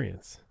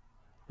experience,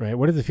 right?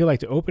 What does it feel like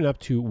to open up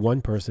to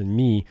one person,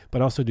 me,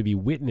 but also to be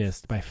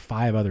witnessed by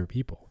 5 other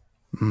people?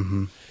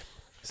 Mm-hmm.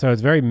 So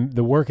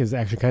the work is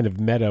actually kind of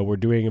meta. We're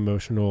doing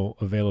emotional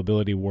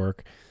availability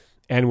work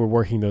and we're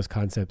working those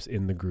concepts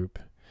in the group.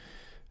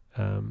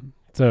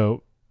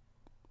 So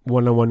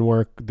one-on-one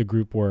work, the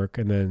group work,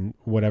 and then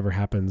whatever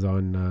happens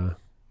on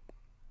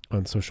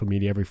social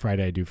media. Every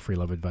Friday I do Free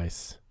Love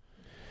Advice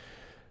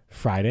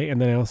Friday,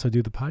 and then I also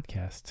do the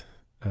podcast.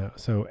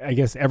 So I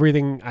guess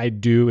everything I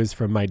do is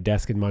from my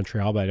desk in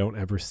Montreal, but I don't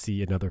ever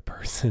see another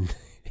person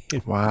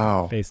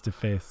Wow. face to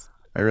face.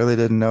 I really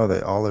didn't know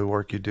that all the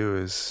work you do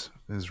is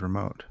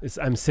remote.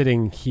 I'm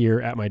sitting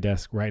here at my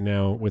desk right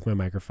now with my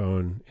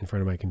microphone in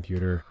front of my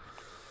computer.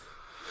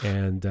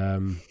 And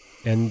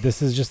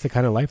this is just the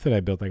kind of life that I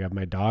built. I got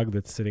my dog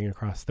that's sitting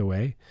across the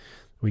way.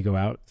 We go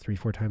out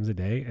 3-4 times a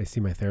day. I see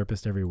my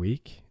therapist every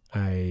week.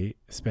 I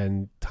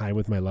spend time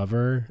with my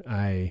lover.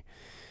 I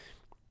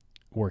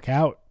work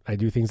out. I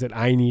do things that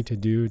I need to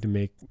do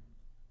to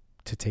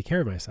take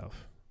care of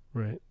myself.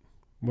 Right.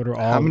 What are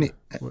all how many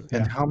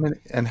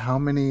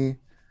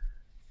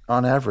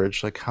on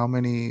average, how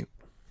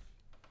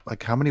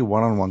many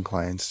one-on-one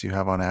clients do you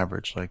have on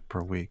average, like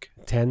per week?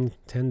 10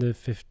 to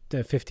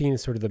 15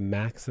 is sort of the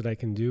max that I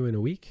can do in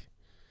a week.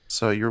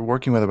 So you're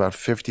working with about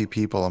 50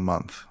 people a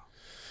month.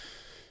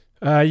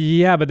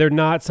 Yeah, but they're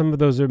not,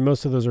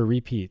 most of those are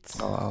repeats.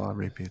 Oh,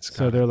 repeats.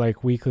 So they're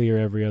like weekly or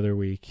every other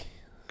week.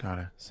 Got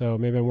it. So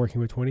maybe I'm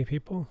working with 20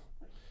 people.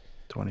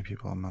 20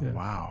 people a month. Yeah.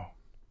 Wow.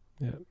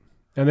 Yeah.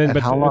 And then,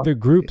 the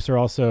groups are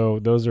also,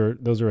 those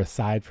are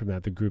aside from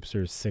that. The groups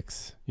are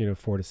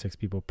 4 to 6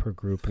 people per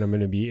group. And I'm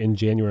going to be, in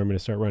January, I'm going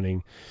to start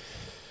running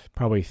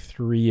probably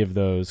 3 of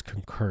those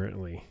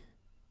concurrently.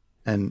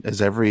 And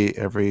is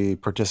every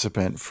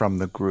participant from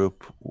the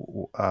group,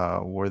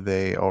 were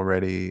they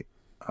already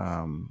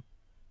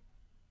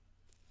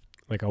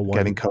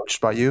getting coached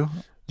by you?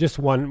 Just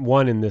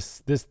one in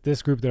this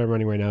group that I'm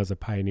running right now is a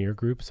pioneer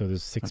group. So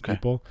there's 6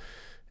 people,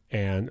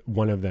 and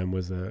one of them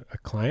was a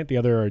client. The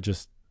other are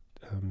just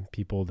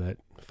people that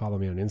follow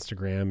me on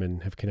Instagram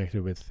and have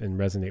connected with and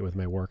resonate with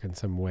my work in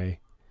some way.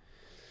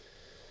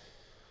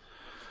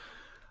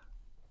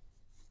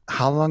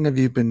 How long have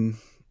you been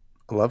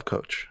a love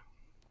coach?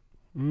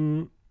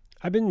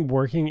 I've been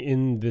working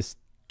in this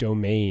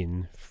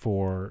domain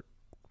for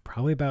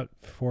probably about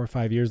 4 or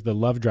 5 years. The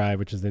Love Drive,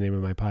 which is the name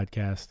of my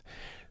podcast,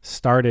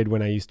 started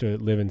when I used to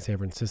live in San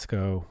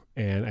Francisco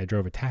and I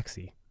drove a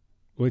taxi,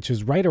 which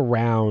is right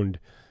around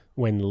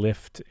when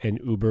Lyft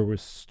and Uber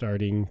was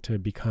starting to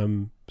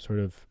become sort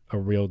of a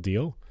real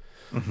deal.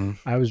 Mm-hmm.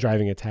 I was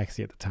driving a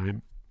taxi at the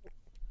time.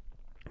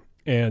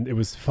 And it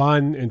was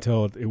fun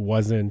until it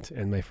wasn't.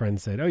 And my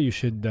friend said, oh, you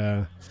should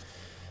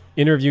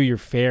interview your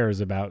fares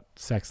about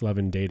sex, love,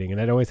 and dating. And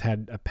I'd always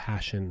had a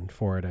passion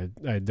for it.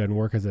 I'd done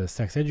work as a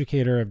sex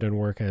educator. I've done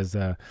work as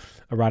a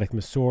erotic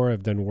masseur.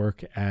 I've done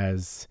work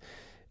as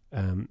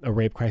a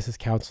rape crisis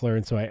counselor.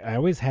 And so I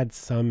always had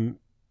some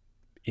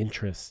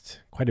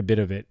interest, quite a bit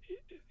of it,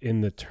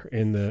 in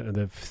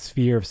the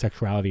sphere of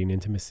sexuality and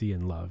intimacy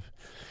and love.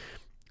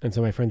 And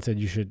so my friend said,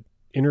 you should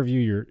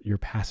interview your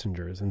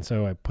passengers. And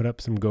so I put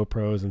up some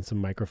GoPros and some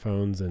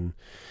microphones and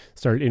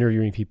started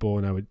interviewing people,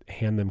 and I would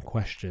hand them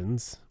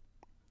questions.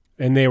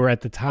 And they were,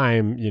 at the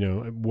time,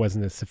 it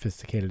wasn't as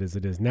sophisticated as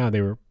it is now.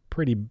 They were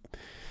pretty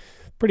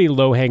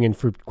low-hanging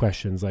fruit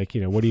questions, like,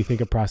 what do you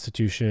think of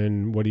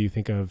prostitution? What do you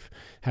think of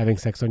having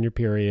sex on your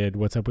period?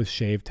 What's up with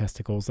shaved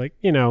testicles? Like,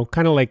 kind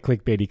of like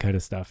clickbaity kind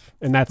of stuff.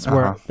 And that's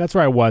where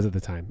I was at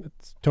the time.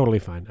 It's totally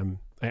fine.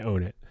 I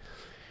own it.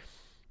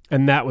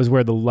 And that was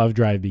where the Love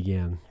Drive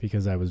began,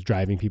 because I was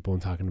driving people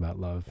and talking about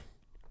love.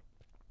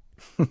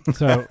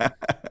 So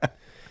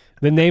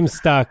the name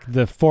stuck.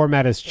 The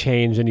format has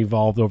changed and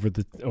evolved over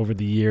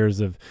the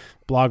years of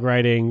blog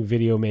writing,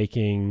 video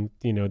making,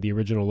 the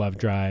original Love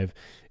Drive,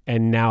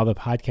 and now the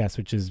podcast,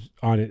 which is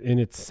in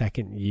its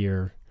second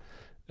year,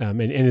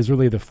 and is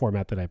really the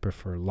format that I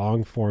prefer.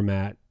 Long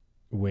format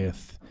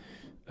with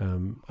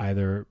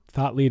either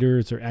thought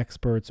leaders or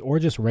experts or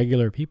just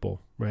regular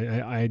people, right?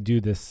 I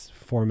do this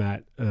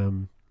format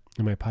in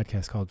my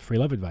podcast called Free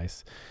Love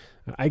Advice.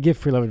 I give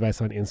free love advice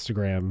on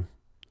Instagram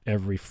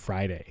every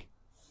Friday.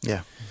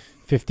 Yeah.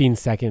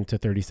 15-second to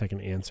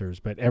 30-second answers.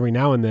 But every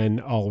now and then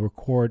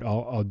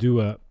I'll do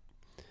a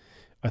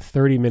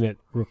 30-minute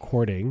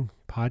recording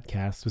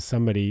podcast with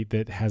somebody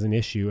that has an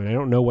issue, and I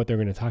don't know what they're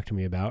going to talk to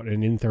me about.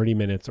 And in 30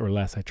 minutes or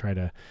less,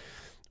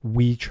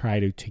 we try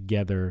to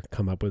together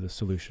come up with a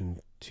solution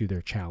to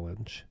their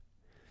challenge.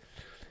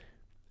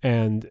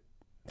 And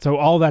so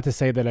all that to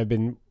say that I've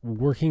been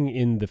working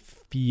in the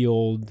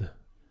field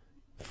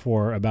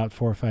for about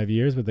 4 or 5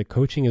 years, but the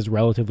coaching is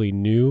relatively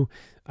new.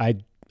 I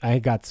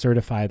got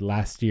certified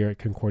last year at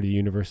Concordia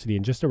University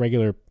in just a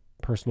regular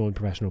personal and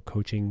professional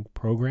coaching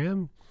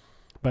program.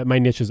 But my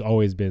niche has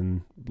always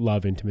been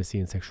love, intimacy,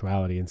 and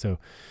sexuality. And so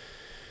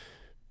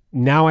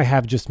now I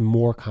have just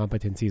more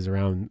competencies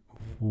around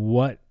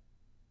what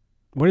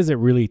does it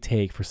really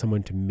take for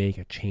someone to make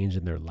a change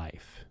in their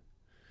life?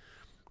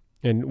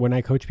 And when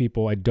I coach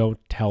people, I don't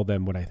tell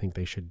them what I think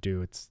they should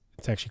do. It's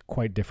actually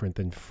quite different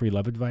than free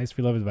love advice.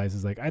 Free love advice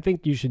is like, I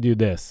think you should do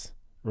this,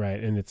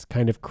 right? And it's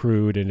kind of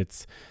crude, and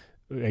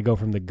I go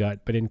from the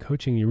gut. But in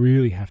coaching, you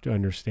really have to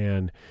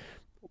understand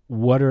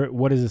what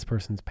is this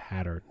person's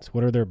patterns?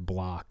 What are their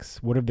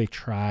blocks? What have they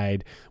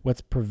tried? What's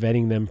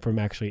preventing them from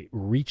actually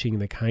reaching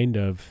the kind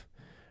of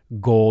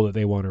goal that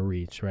they want to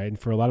reach, right? And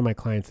for a lot of my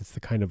clients, it's the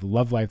kind of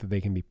love life that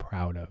they can be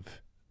proud of.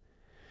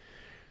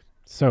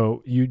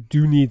 So you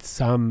do need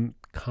some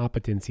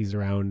competencies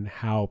around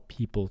how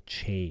people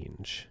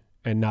change,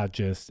 and not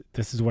just,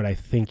 this is what I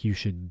think you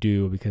should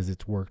do because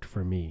it's worked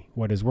for me.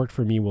 What has worked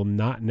for me will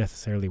not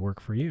necessarily work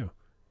for you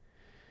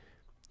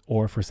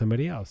or for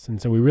somebody else. And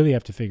so we really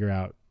have to figure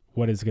out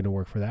what is going to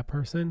work for that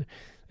person.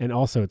 And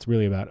also it's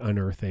really about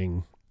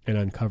unearthing and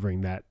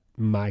uncovering that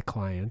my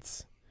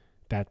clients,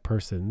 that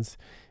person's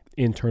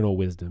internal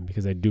wisdom,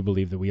 because I do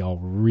believe that we all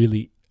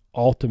really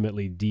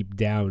ultimately deep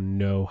down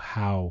know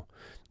how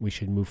we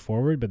should move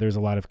forward, but there's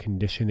a lot of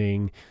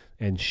conditioning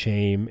and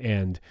shame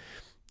and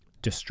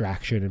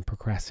distraction and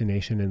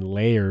procrastination and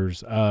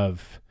layers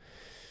of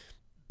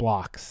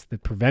blocks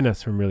that prevent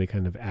us from really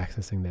kind of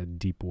accessing that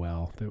deep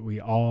well that we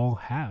all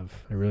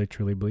have. I really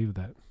truly believe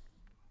that.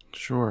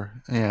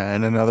 Sure. Yeah.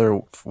 And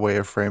another way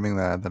of framing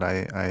that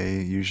I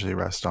usually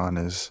rest on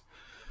is,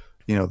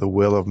 the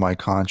will of my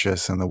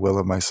conscious and the will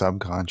of my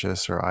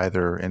subconscious are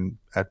either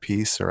at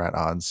peace or at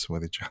odds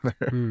with each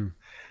other.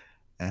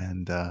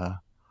 And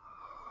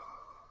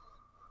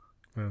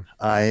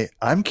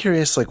I'm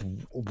curious, like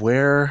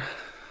where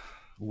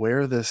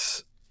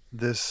this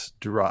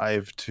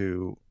drive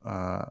to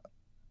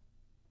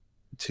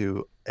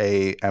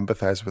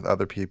empathize with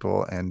other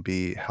people and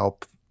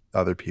help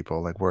other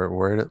people, like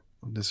where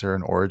is there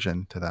an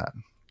origin to that?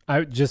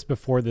 Just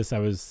before this, I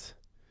was,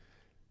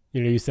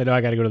 you said, I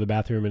got to go to the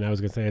bathroom, and I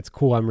was going to say, it's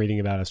cool, I'm reading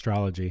about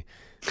astrology.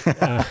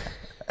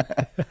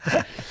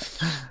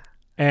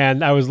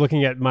 And I was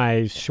looking at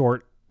my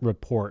short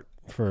report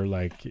for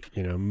my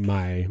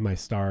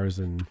stars,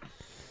 and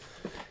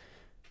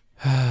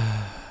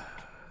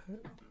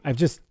I've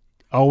just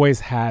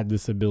always had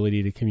this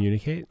ability to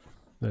communicate.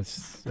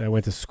 I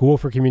went to school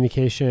for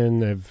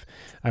communication.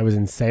 I was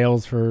in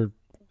sales for,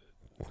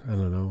 I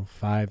don't know,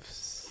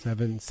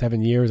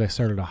 7 years. I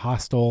started a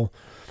hostel.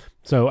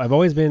 So I've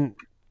always been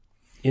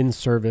in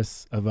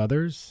service of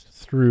others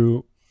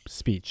through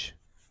speech.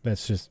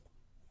 That's just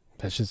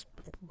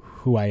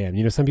who I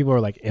am. Some people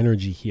are like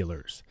energy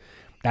healers.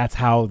 That's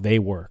how they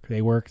work.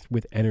 They work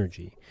with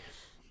energy.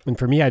 And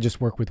for me, I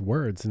just work with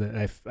words. And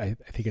I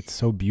think it's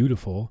so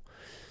beautiful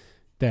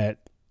that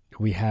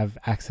we have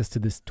access to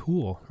this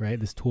tool, right?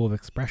 This tool of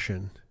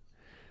expression.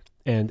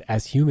 And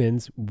as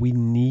humans, we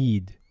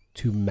need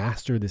to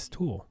master this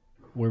tool.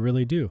 We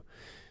really do.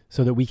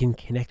 So that we can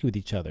connect with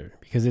each other,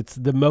 because it's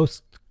the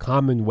most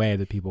common way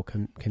that people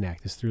can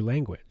connect is through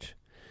language.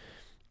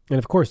 And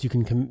of course, you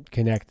can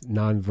connect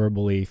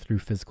non-verbally through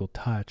physical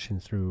touch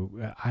and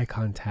through eye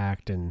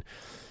contact and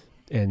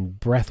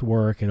breath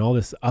work and all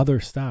this other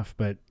stuff.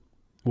 But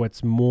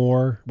what's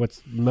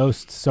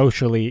most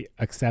socially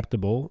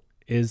acceptable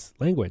is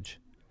language.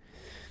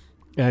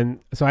 And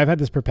so I've had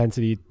this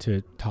propensity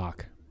to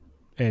talk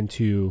and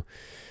to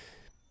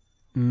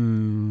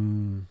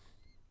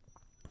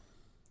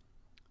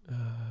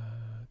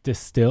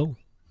distill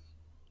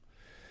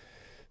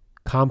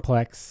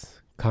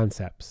complex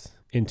concepts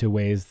into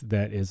ways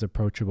that is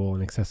approachable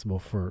and accessible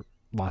for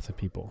lots of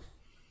people.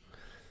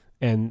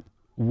 And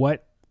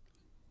what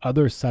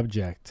other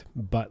subject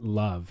but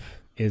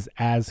love is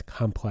as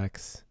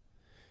complex,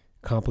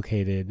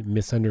 complicated,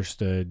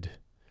 misunderstood?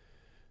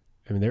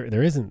 I mean,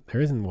 there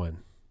isn't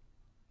one.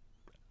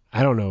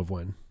 I don't know of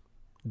one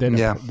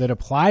that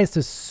applies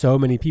to so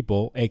many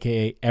people,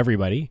 aka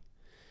everybody,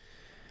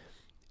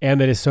 and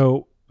that is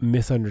so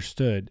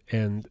misunderstood.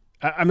 And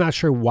I'm not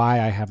sure why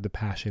I have the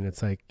passion.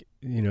 It's like,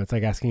 it's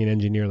like asking an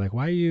engineer, like,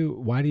 why do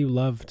you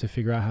love to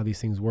figure out how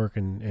these things work,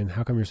 and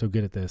how come you're so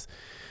good at this?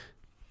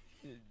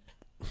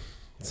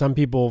 Some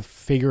people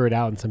figure it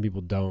out and some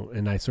people don't.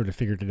 And I sort of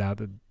figured it out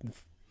that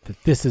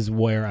this is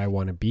where I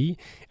want to be.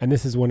 And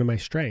this is one of my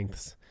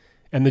strengths.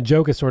 And the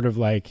joke is sort of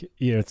like,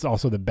 it's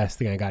also the best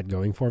thing I got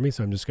going for me.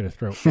 So I'm just going to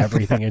throw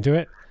everything into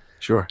it.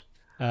 Sure.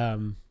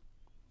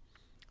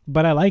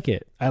 But I like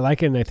it. And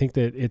I think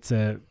that it's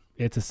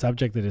a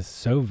subject that is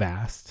so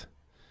vast,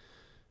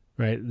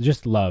 right?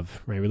 Just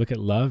love, right? We look at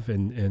love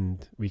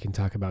and we can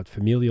talk about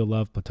familial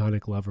love,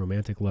 platonic love,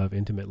 romantic love,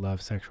 intimate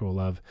love, sexual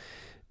love.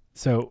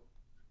 So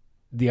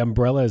the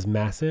umbrella is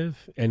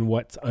massive, and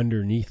what's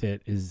underneath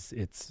it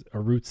it's a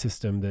root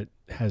system that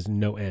has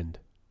no end.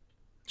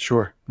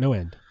 Sure. No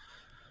end.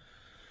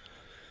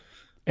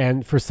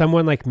 And for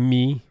someone like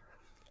me,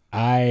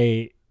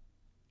 I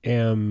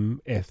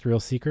am a thrill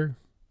seeker.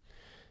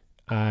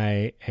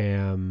 I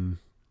am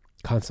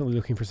constantly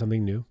looking for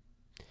something new.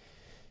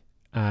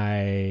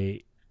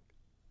 I'm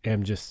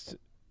an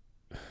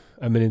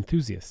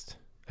enthusiast.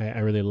 I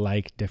really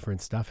like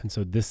different stuff. And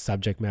so this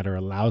subject matter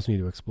allows me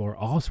to explore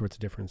all sorts of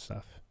different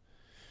stuff.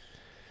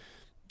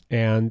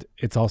 And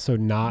it's also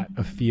not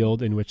a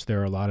field in which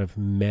there are a lot of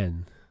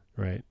men,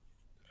 right?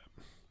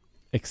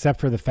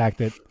 Except for the fact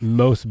that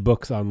most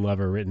books on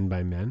love are written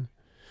by men.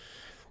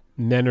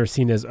 Men are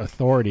seen as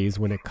authorities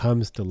when it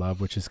comes to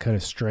love, which is kind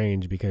of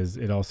strange because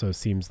it also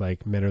seems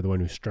like men are the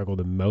one who struggle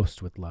the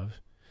most with love.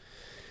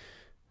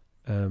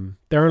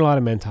 There aren't a lot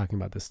of men talking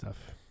about this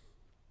stuff,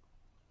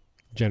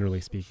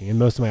 generally speaking. And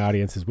most of my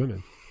audience is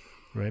women,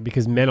 right?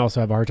 Because men also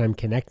have a hard time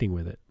connecting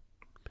with it.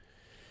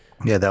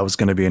 Yeah, that was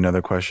going to be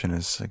another question,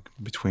 is like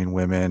between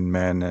women,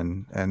 men,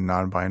 and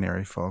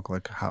non-binary folk,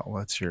 like how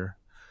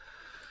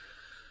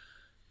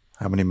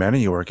many men are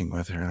you working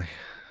with, really?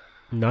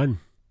 None.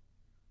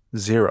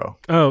 0.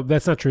 Oh,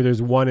 that's not true.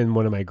 There's one in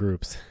one of my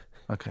groups.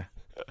 Okay.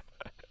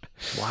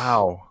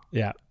 Wow.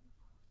 Yeah.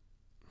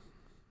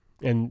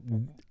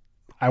 And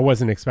I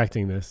wasn't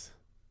expecting this.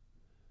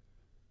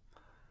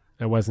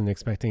 I wasn't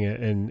expecting it,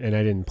 and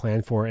I didn't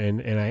plan for it.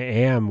 And I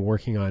am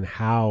working on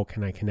how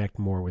can I connect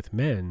more with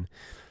men.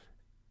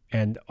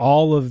 And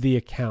all of the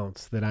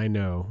accounts that I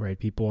know, right,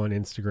 people on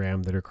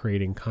Instagram that are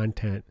creating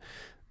content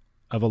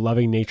of a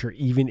loving nature,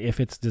 even if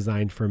it's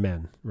designed for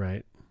men,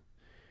 right?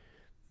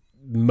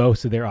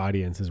 Most of their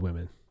audience is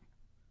women.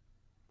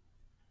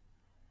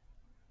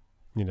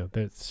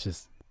 That's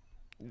just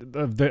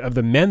of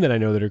the men that I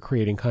know that are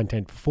creating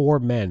content for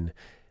men,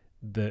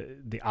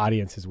 the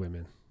audience is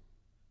women.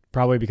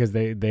 Probably because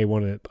they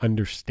want to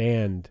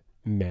understand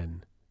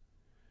men.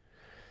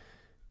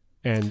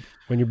 And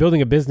when you're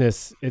building a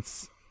business,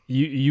 it's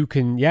you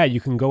can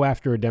go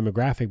after a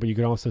demographic, but you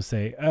can also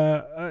say,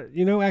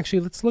 actually,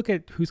 let's look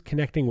at who's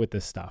connecting with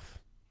this stuff.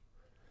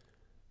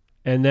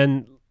 And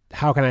then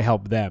how can I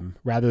help them,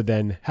 rather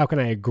than how can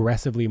I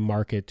aggressively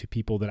market to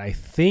people that I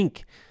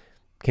think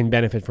can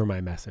benefit from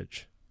my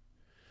message.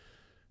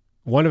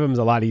 One of them is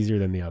a lot easier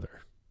than the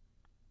other.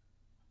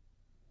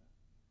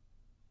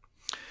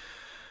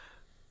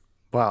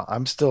 Wow,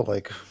 I'm still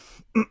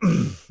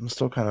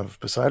kind of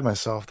beside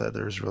myself that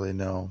there's really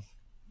no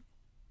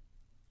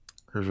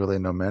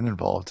men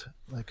involved,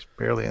 like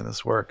barely in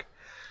this work.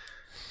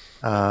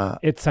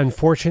 It's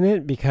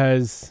unfortunate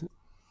because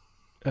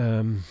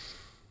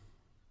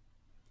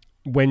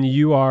when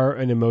you are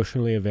an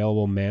emotionally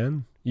available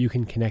man, you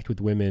can connect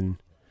with women,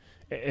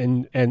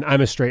 and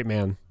I'm a straight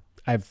man.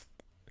 I've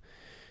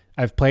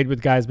played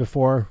with guys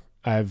before.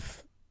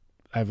 I've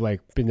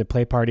like been to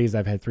play parties.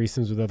 I've had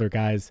threesomes with other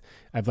guys.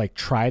 I've like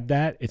tried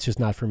that. It's just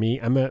not for me.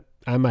 I'm a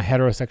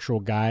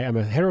heterosexual guy. I'm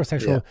a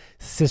heterosexual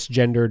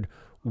cisgendered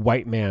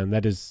white man.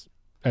 That is,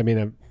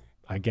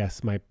 I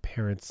guess my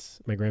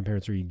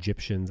grandparents are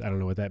Egyptians. I don't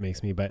know what that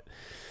makes me, but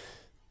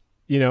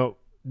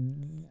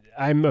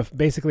I'm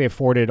basically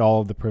afforded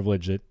all of the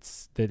privilege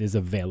that is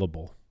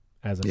available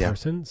as a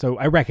person. So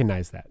I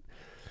recognize that.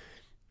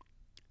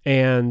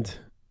 And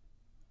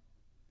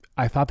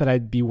I thought that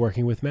I'd be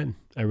working with men.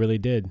 I really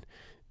did.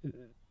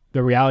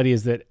 The reality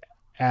is that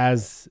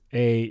as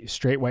a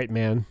straight white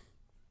man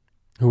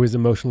who is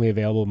emotionally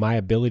available, my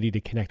ability to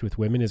connect with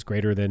women is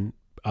greater than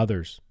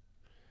others.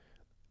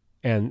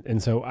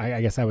 And so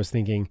I guess I was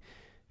thinking,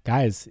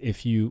 guys,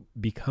 if you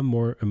become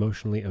more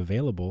emotionally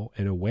available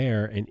and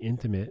aware and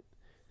intimate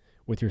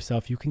with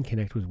yourself, you can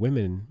connect with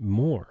women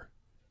more.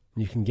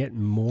 You can get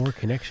more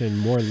connection,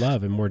 more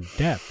love, and more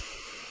depth.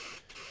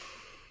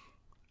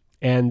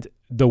 And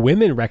the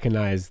women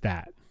recognize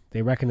that.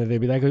 They recognize, they'd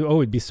be like,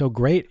 oh, it'd be so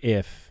great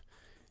if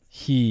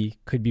he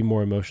could be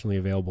more emotionally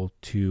available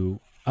to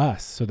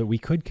us so that we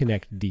could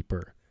connect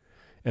deeper.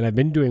 And I've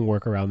been doing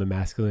work around the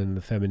masculine and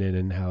the feminine,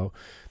 and how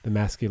the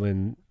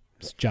masculine's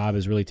job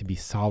is really to be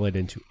solid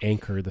and to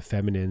anchor the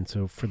feminine.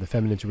 So for the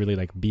feminine to really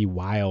like be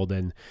wild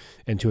and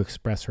to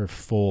express her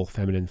full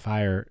feminine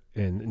fire.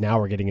 And now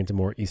we're getting into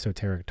more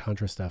esoteric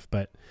tantra stuff,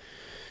 but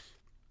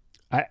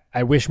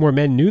I wish more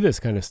men knew this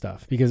kind of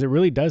stuff, because it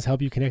really does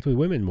help you connect with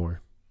women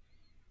more.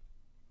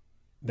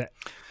 That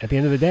at the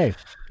end of the day,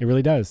 it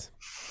really does.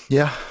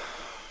 Yeah.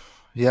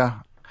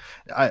 Yeah.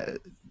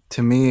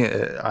 To me,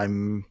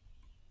 I'm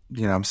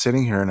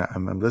sitting here and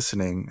I'm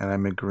listening and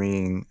I'm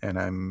agreeing and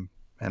I'm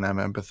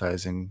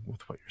empathizing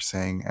with what you're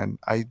saying. And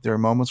there are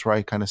moments where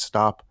I kind of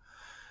stop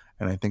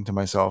and I think to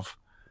myself,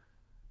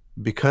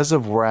 because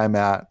of where I'm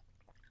at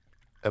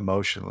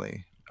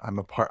emotionally,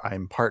 I'm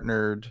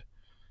partnered.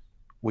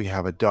 We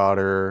have a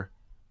daughter.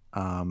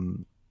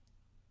 Um,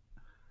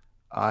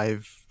 I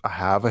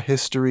have a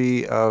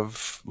history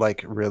of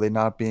like really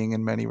not being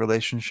in many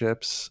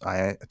relationships.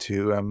 I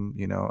too am,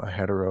 a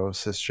hetero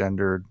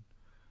cisgendered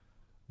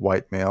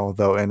white male,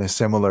 though in a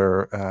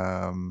similar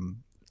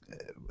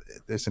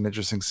there's an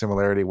interesting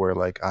similarity where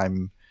like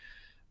I'm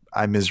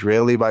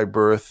Israeli by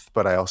birth,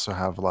 but I also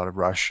have a lot of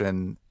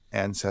Russian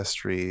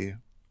ancestry.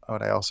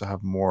 But I also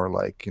have more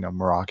like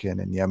Moroccan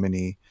and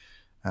Yemeni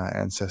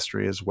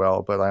ancestry as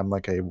well. But I'm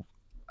like I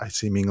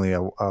seemingly a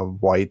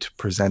white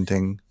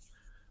presenting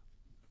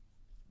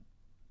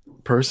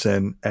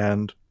person,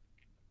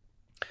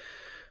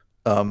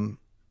 um,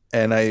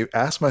 and I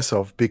ask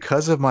myself,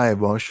 because of my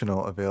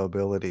emotional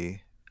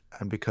availability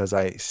and because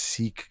I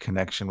seek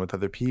connection with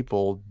other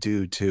people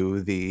due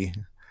to the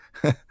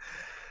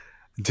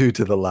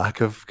lack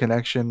of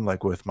connection,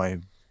 like with my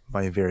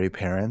very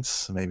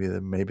parents, maybe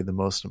the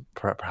most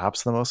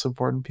perhaps the most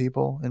important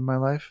people in my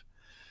life,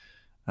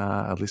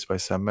 at least by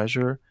some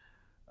measure.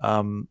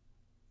 Um,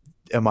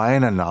 am I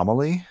an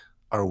anomaly?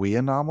 Are we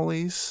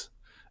anomalies?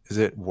 Is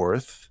it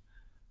worth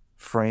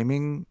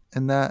framing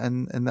in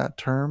that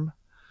term?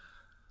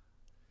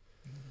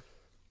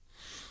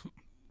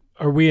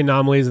 Are we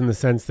anomalies in the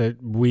sense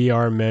that we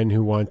are men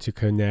who want to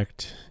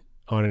connect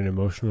on an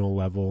emotional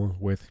level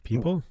with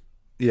people?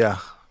 Yeah.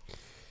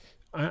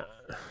 I,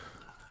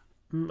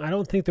 I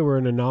don't think that we're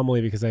an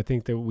anomaly, because I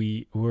think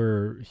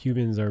that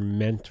humans are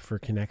meant for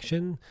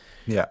connection.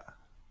 Yeah.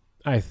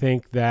 I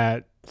think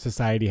that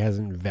society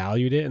hasn't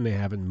valued it and they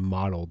haven't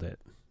modeled it.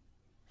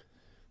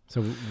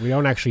 So we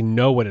don't actually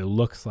know what it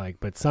looks like,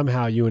 but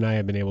somehow you and I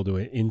have been able to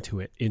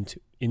intuit.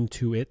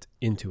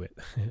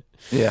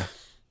 Yeah.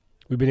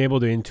 We've been able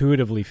to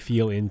intuitively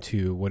feel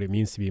into what it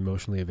means to be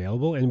emotionally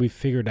available, and we've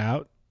figured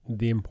out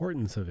the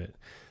importance of it.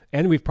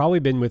 And we've probably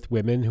been with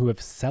women who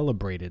have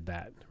celebrated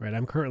that, right?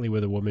 I'm currently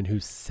with a woman who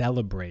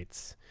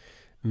celebrates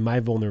my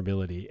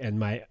vulnerability and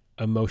my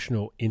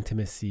emotional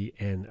intimacy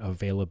and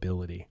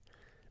availability,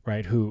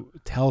 right? Who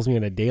tells me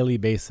on a daily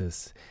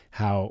basis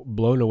how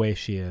blown away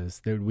she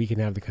is that we can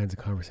have the kinds of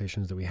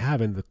conversations that we have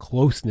and the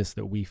closeness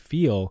that we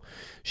feel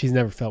she's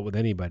never felt with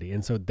anybody.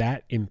 And so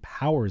that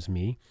empowers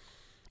me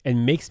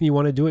and makes me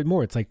want to do it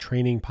more. It's like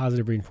training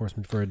positive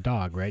reinforcement for a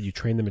dog, right? You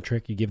train them a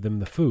trick, you give them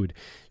the food.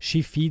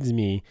 She feeds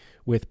me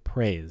with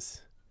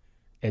praise.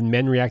 And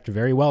men react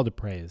very well to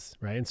praise,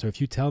 right? And so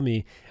if you tell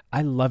me,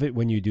 I love it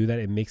when you do that,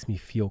 it makes me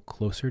feel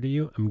closer to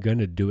you, I'm going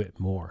to do it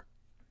more.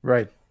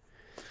 Right.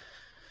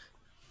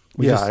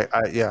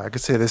 I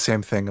could say the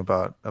same thing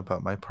about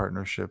my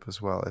partnership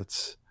as well.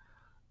 It's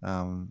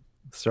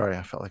sorry,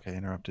 I felt like I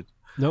interrupted.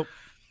 Nope.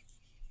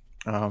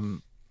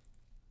 Um,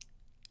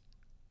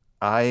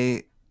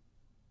 I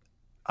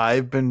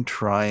I've been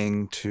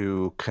trying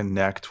to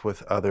connect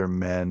with other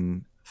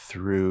men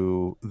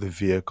through the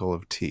vehicle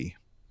of tea.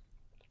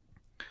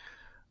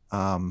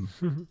 Um,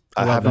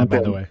 I I love that, haven't by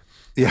the been, way.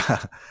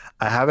 yeah,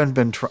 I haven't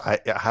been I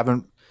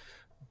haven't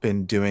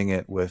been doing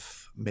it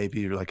with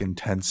maybe like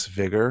intense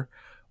vigor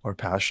or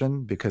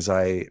passion, because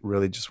I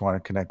really just want to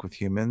connect with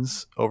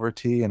humans over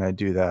tea, and I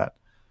do that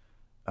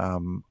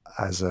um,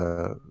 as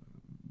a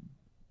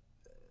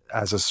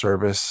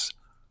service,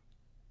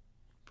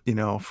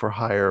 for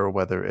hire,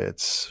 whether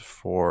it's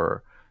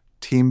for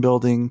team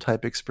building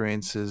type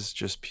experiences,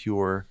 just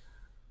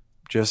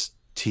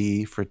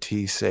tea for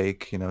tea's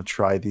sake,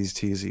 try these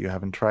teas that you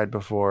haven't tried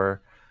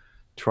before,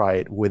 try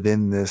it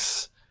within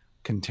this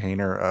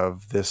container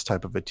of this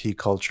type of a tea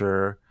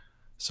culture,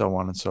 so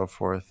on and so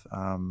forth.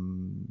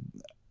 And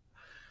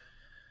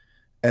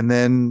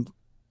then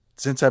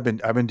since I've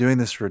been doing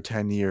this for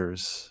 10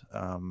 years,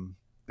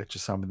 it's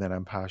just something that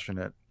I'm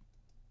passionate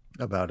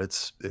about.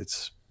 It's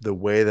the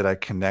way that I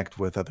connect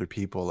with other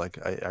people. Like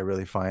I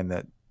really find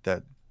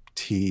that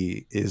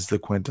tea is the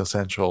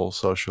quintessential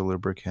social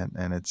lubricant,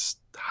 and it's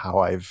how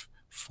I've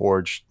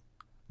forged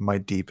my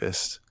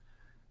deepest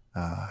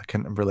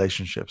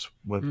relationships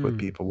with Mm.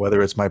 people,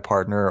 whether it's my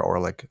partner or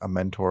like a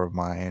mentor of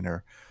mine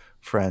or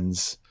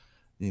friends,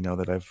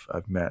 that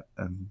I've met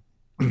and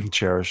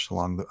cherished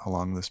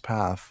along this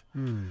path.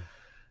 Mm.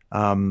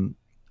 Um,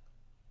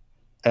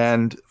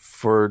 and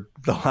for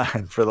the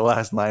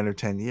last 9 or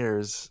 10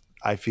 years,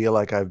 I feel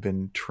like I've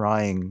been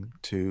trying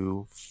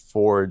to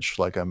forge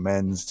like a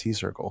men's tea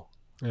circle,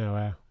 Oh,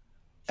 wow.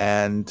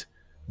 and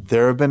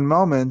there have been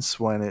moments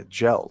when it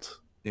gelled.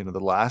 The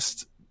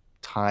last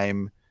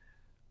time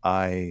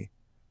I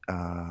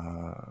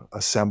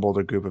assembled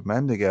a group of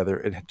men together,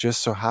 it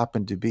just so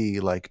happened to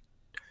be like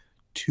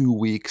 2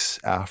 weeks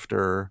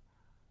after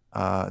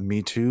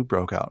Me Too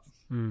broke out.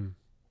 Mm.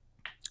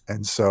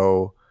 And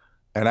so,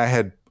 and I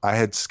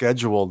had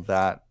scheduled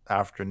that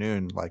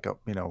afternoon, like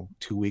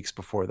 2 weeks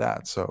before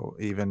that. So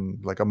even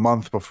like a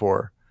month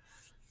before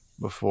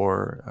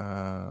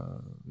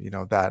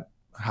that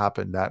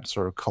happened, that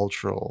sort of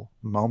cultural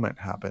moment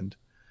happened.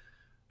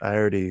 I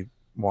already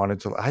wanted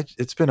to.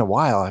 It's been a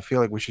while. I feel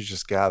like we should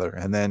just gather.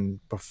 And then,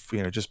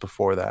 just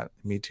before that,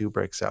 Me Too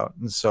breaks out,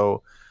 and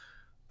so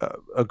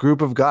a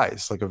group of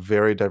guys, like a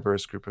very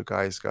diverse group of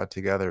guys, got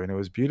together, and it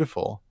was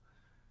beautiful.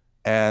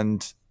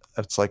 And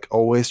it's like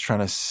always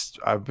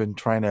I've been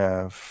trying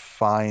to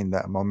find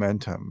that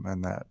momentum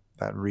and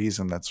that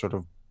reason, that sort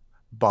of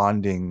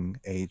bonding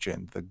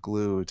agent, the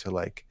glue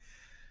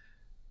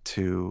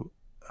to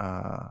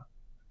uh,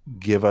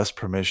 give us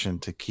permission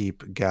to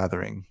keep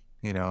gathering.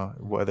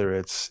 Whether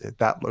it's at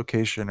that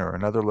location or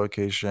another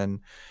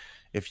location.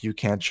 If you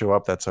can't show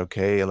up, that's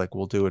okay. Like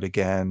we'll do it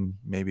again.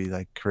 Maybe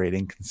like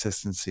creating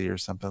consistency or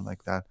something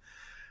like that.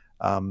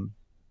 Um,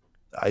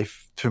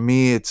 to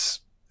me, it's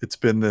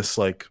been this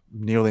like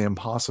nearly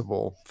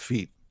impossible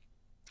feat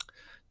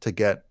to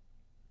get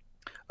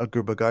a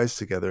group of guys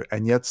together,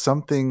 and yet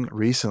something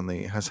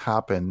recently has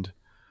happened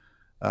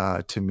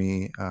to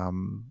me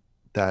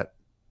that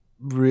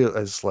real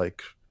has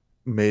like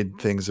made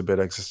things a bit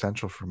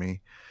existential for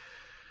me,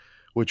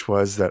 which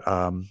was that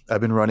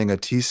I've been running a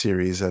tea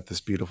series at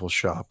this beautiful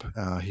shop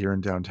here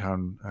in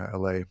downtown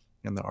LA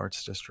in the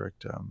Arts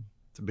District.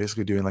 So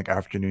basically doing like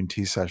afternoon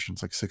tea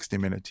sessions, like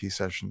 60-minute tea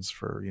sessions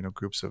for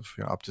groups of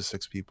up to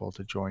 6 people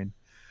to join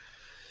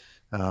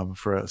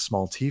for a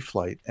small tea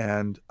flight.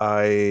 And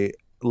I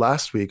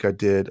last week I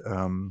did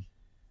a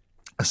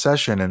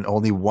session and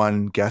only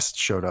one guest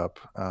showed up.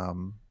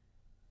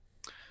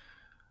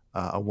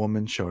 A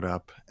woman showed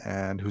up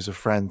and who's a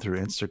friend through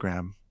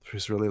Instagram,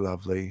 who's really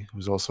lovely,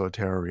 who's also a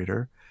tarot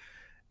reader.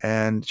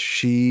 And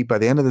she, by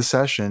the end of the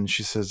session,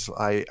 she says,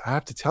 I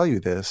have to tell you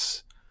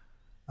this.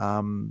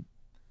 Um,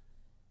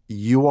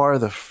 you are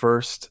the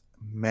first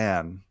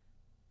man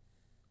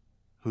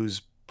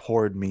who's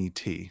poured me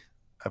tea.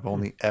 I've Mm.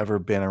 only ever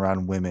been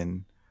around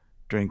women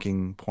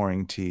drinking,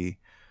 pouring tea,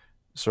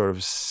 sort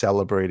of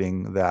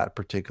celebrating that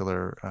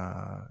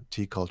particular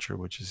tea culture,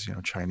 which is,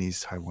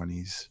 Chinese,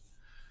 Taiwanese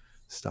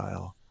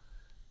style.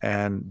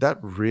 And that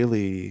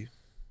really,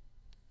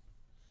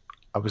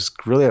 I was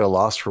really at a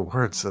loss for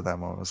words at that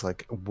moment. I was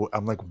like,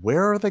 I'm like,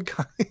 where are the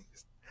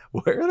guys?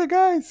 Where are the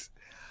guys?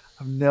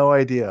 I have no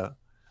idea.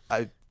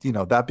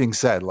 That being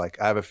said,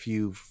 like I have a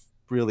few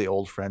really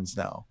old friends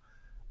now,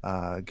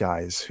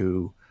 guys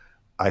who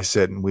I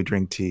sit and we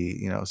drink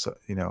tea, so,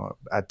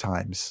 at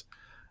times,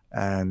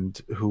 and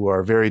who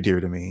are very dear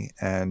to me.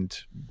 And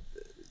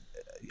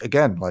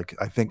again, like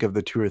I think of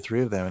the two or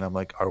three of them and I'm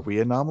like, are we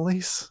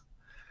anomalies?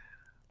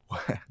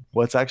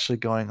 What's actually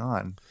going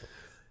on?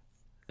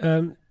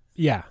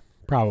 Yeah,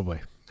 probably.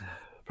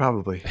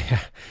 Probably.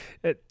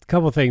 A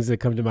couple of things that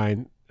come to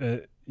mind.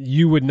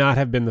 You would not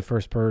have been the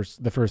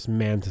first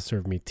man to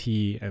serve me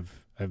tea.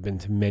 I've been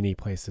to many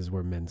places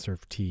where men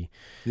serve tea.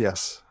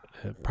 Yes.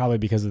 Probably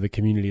because of the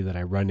community that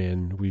I run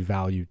in, we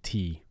value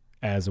tea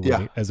as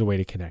a way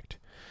to connect.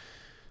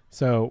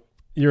 So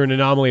you're an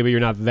anomaly, but you're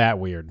not that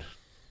weird.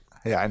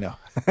 Yeah, I know.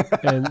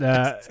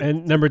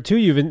 And number two,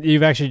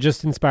 you've actually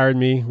just inspired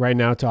me right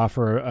now to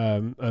offer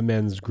a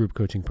men's group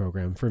coaching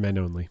program for men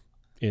only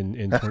in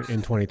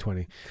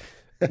 2020.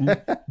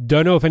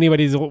 Don't know if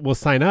anybody will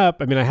sign up.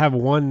 I mean, I have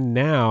one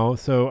now,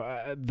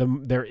 so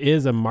there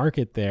is a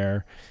market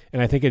there,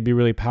 and I think it'd be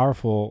really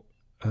powerful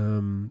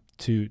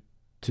to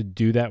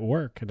do that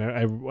work. And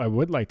I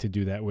would like to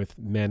do that with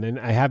men, and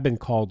I have been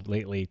called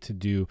lately to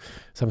do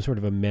some sort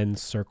of a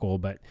men's circle.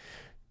 But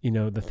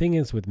the thing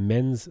is with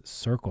men's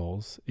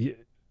circles,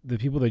 the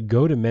people that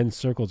go to men's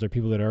circles are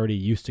people that are already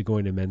used to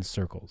going to men's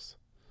circles,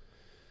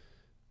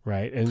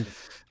 right?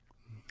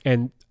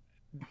 And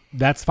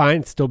that's fine,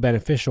 it's still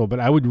beneficial, but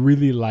I would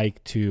really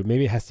like to,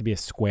 maybe it has to be a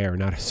square,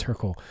 not a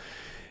circle.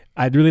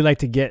 I'd really like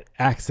to get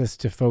access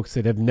to folks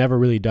that have never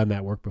really done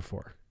that work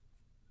before,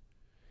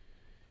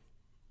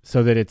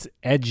 so that it's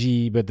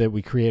edgy, but that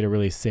we create a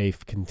really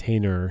safe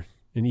container.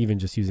 And even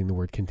just using the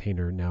word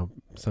container, now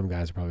some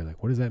guys are probably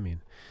like, what does that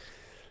mean?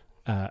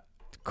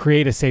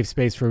 Create a safe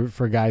space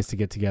for guys to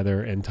get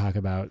together and talk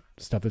about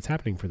stuff that's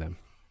happening for them.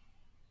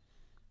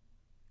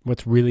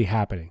 What's really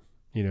happening?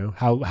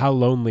 How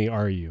lonely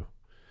are you?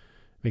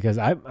 Because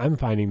I'm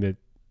finding that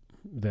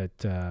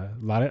that a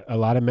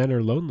lot of men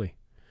are lonely.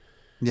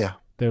 Yeah.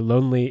 They're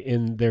lonely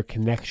in their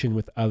connection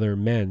with other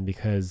men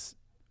because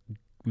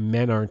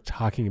men aren't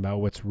talking about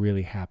what's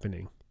really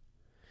happening.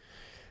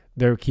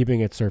 They're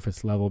keeping it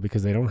surface level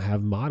because they don't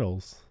have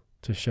models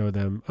to show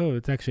them, oh,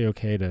 it's actually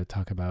okay to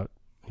talk about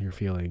your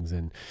feelings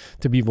and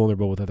to be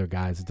vulnerable with other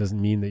guys. It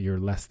doesn't mean that you're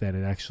less than.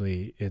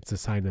 It's a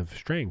sign of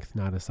strength,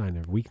 not a sign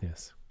of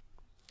weakness.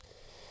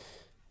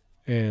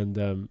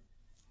 And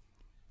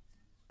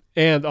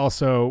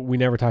also, we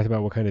never talked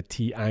about what kind of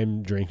tea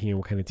I'm drinking and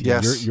what kind of tea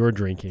you're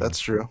drinking. That's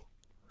true.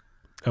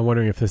 I'm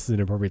wondering if this is an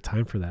appropriate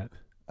time for that.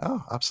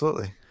 Oh,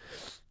 absolutely.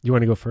 You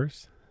want to go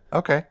first?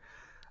 Okay.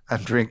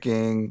 I'm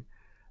drinking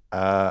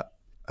a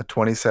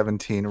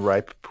 2017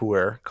 ripe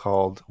pu'er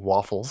called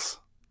Waffles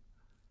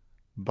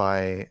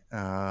by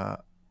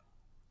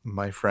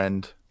my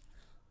friend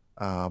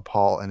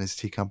Paul and his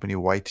tea company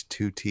White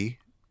 2 Tea,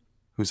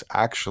 who's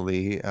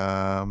actually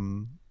a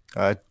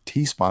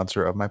tea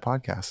sponsor of my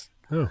podcast.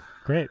 Oh,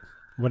 great.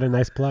 What a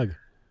nice plug.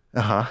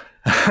 Uh-huh.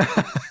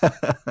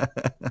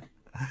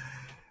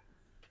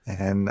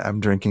 And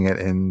I'm drinking it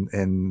in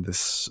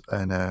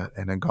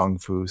a gong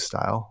fu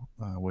style,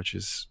 which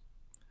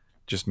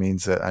just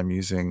means that I'm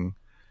using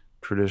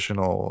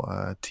traditional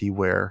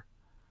teaware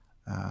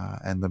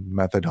and the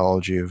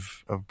methodology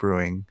of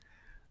brewing,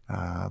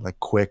 like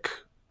quick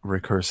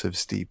recursive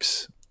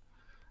steeps.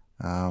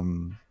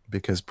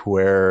 Because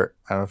pu'er,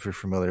 I don't know if you're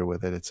familiar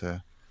with it.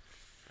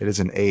 It is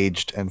an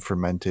aged and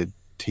fermented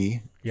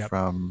tea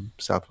from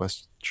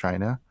Southwest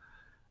China,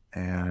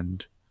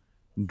 and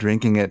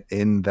drinking it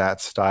in that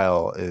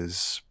style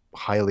is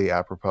highly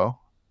apropos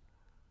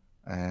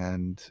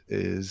and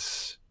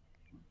is,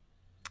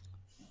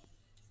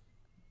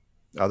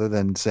 other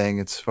than saying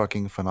it's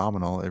fucking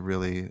phenomenal, it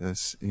really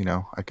is,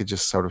 I could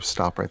just sort of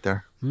stop right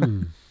there.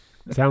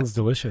 Sounds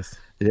delicious.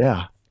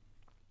 Yeah.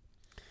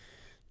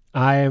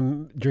 I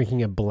am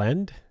drinking a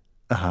blend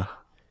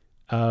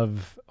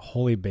of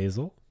holy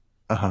basil,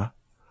 right,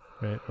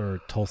 or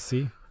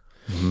tulsi.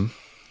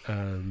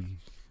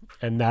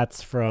 And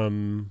that's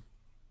from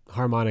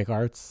Harmonic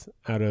Arts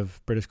out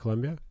of British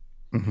Columbia.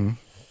 And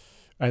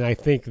I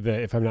think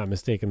that, if I'm not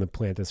mistaken, the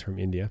plant is from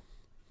India,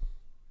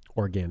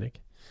 organic.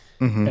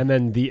 And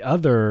then the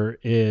other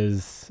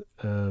is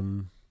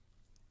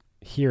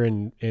here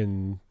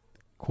in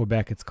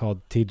Quebec, it's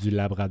called Thé du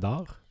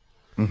Labrador.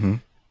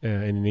 And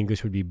in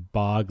English would be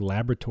bog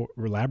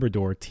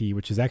Labrador tea,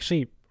 which is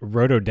actually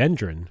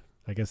rhododendron.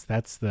 I guess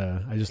I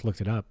just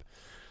looked it up.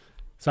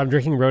 So I'm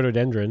drinking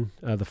rhododendron,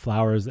 the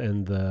flowers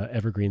and the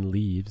evergreen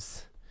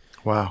leaves.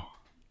 Wow.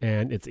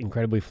 And it's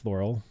incredibly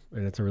floral,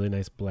 and it's a really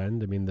nice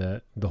blend. I mean,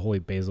 the holy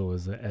basil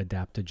is an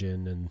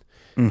adaptogen, and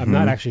I'm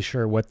not actually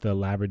sure what the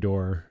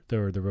Labrador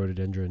or the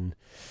rhododendron,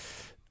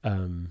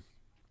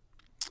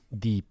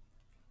 the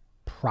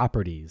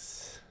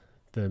properties,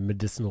 the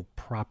medicinal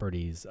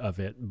properties of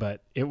it,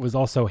 but it was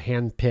also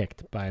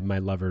handpicked by my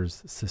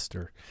lover's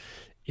sister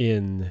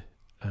in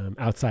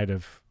outside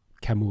of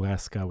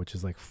Kamouraska, which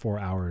is like 4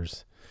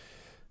 hours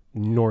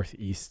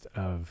northeast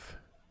of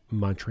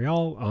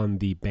Montreal on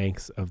the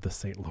banks of the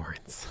St.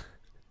 Lawrence.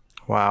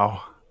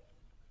 Wow.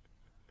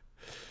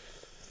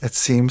 It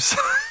seems,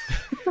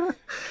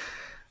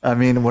 I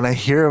mean, when I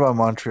hear about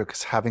Montreal,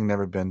 because having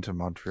never been to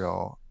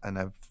Montreal, and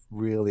I've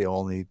really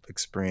only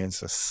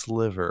experienced a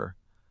sliver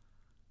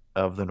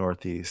of the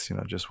Northeast,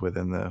 just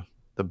within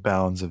the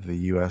bounds of the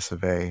US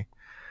of A.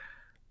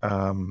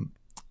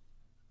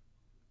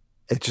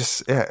 It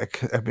just, I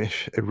mean,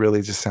 it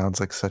really just sounds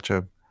like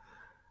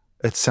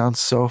it sounds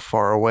so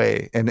far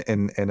away in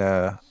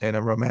a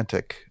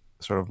romantic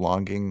sort of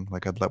longing,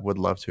 like would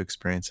love to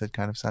experience it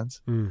kind of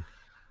sense.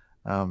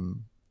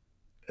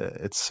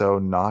 It's so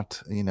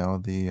not,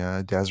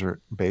 the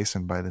desert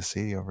basin by the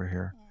sea over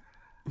here.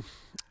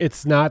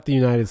 It's not the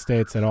United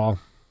States at all.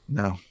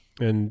 No.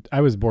 And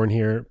I was born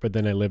here, but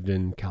then I lived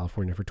in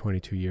California for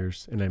 22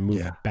 years, and I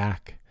moved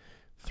back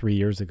 3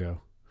 years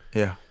ago.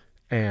 Yeah.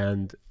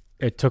 And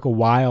it took a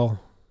while.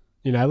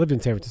 I lived in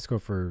San Francisco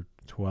for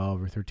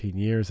 12 or 13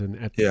 years. And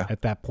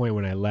at that point,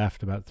 when I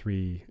left about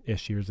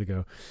 3-ish years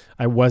ago,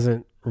 I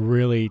wasn't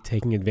really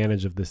taking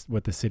advantage of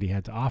what the city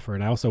had to offer.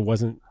 And I also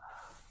wasn't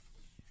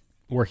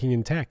working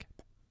in tech.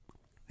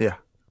 Yeah.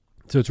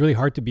 So it's really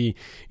hard to be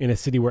in a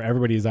city where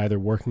everybody is either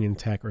working in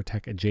tech or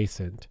tech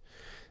adjacent.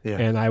 Yeah.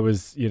 And I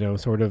was,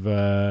 sort of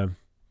a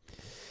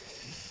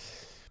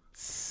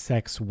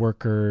sex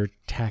worker,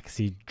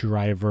 taxi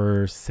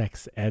driver,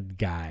 sex ed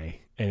guy.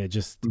 And it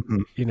just,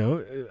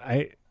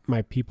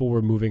 my people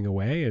were moving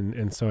away.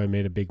 And so I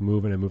made a big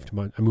move, and I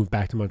moved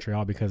back to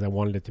Montreal because I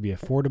wanted it to be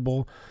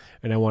affordable,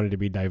 and I wanted it to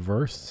be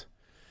diverse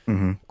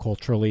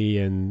culturally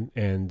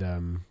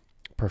and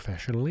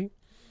professionally.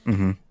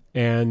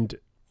 And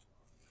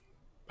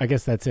I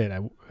guess that's it.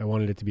 I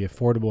wanted it to be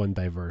affordable and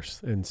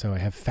diverse. And so I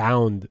have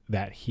found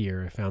that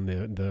here. I found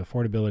the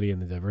affordability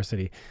and the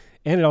diversity.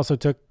 And it also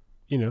took,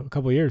 a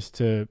couple of years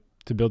to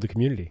build a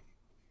community.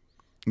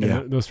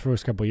 And those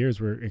first couple of years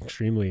were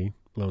extremely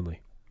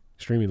lonely.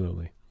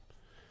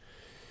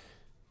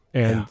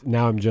 And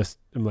now I'm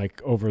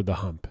like over the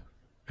hump.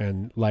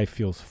 and life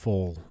feels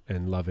full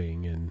and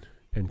loving and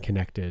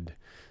connected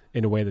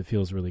in a way that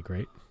feels really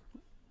great.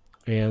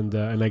 And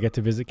I get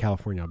to visit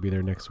California. I'll be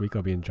there next week.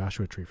 I'll be in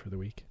Joshua Tree for the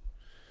week.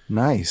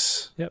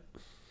 Nice. Yep.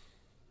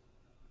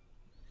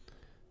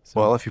 So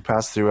Well, if you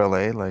pass through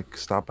LA, like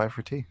stop by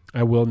for tea.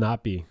 I will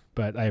not be,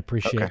 but I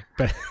appreciate. Okay.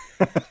 But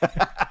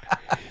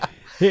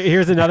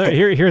here's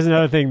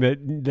another thing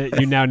that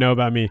you now know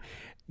about me.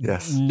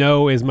 Yes.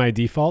 No is my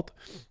default.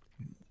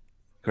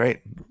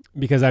 Great.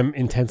 Because I'm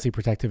intensely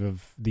protective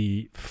of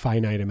the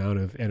finite amount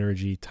of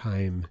energy,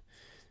 time,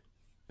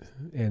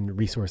 and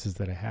resources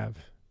that I have.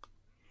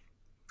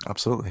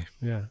 Absolutely.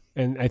 Yeah.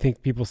 And I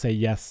think people say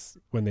yes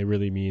when they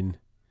really mean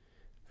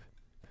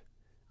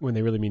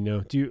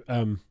no. Do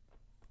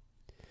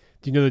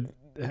you know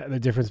the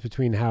difference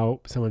between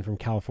how someone from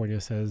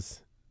California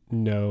says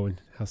no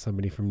and how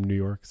somebody from New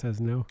York says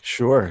no?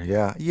 Sure.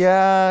 Yeah.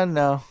 Yeah.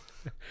 No.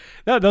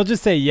 No, they'll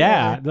just say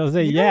yeah. They'll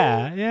say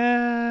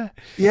yeah.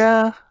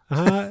 Yeah.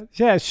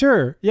 Yeah,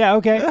 sure. Yeah,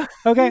 okay.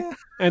 Okay. Yeah.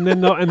 And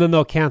then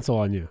they'll cancel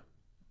on you.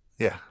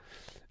 Yeah.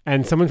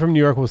 And someone from New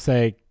York will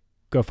say,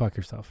 "Go fuck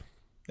yourself."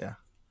 Yeah.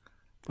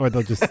 Or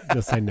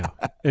they'll say no.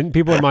 And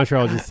people in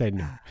Montreal just say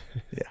no.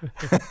 Yeah.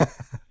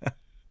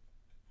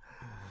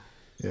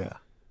 Yeah.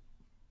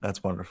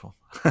 That's wonderful.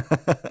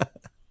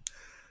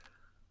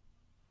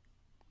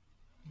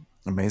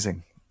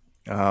 Amazing.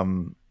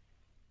 How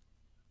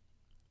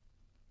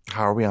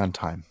are we on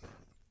time?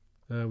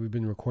 We've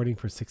been recording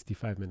for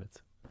 65 minutes.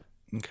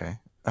 Okay.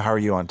 How are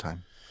you on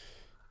time?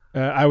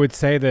 I would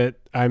say that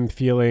I'm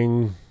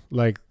feeling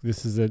like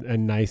this is a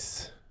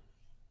nice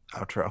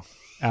Outro.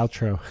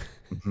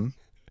 Mm-hmm.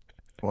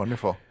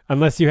 Wonderful.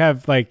 Unless you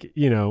have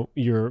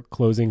your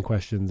closing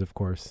questions, of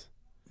course.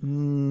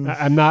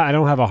 I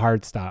don't have a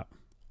hard stop.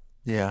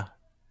 Yeah.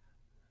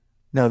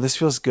 No, this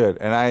feels good.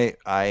 And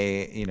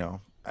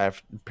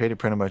I've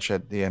pretty much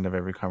at the end of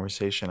every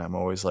conversation, I'm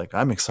always like,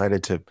 I'm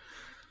excited to,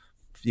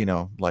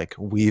 like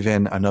weave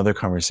in another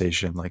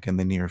conversation, like in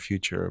the near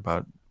future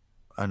about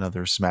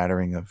another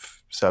smattering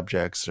of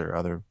subjects or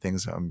other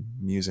things I'm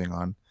musing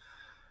on.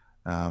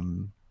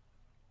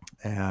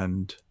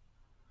 And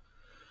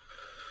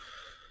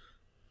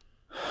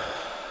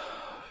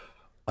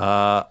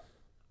I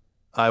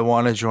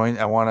want to join.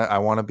 I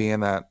want to be in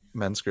that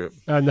men's group.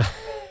 No.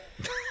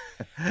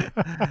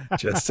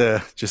 just to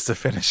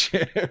finish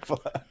it.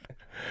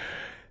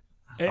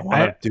 I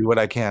want to do what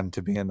I can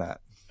to be in that.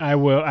 I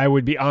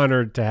would be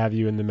honored to have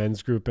you in the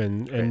men's group,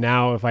 and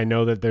now if I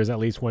know that there's at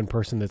least one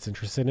person that's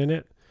interested in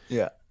it,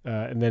 yeah,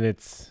 and then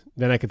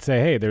I could say,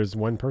 hey, there's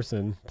one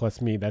person plus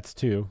me, that's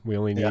two. We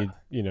only need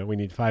we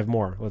need 5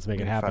 more. Let's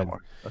make it happen. 5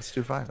 more. Let's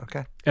do 5.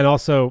 Okay. And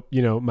also,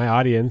 my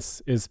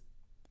audience is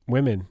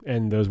women,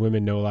 and those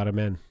women know a lot of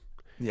men.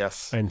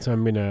 Yes. And so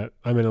I'm gonna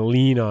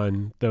lean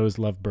on those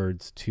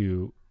lovebirds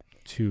to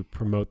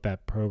promote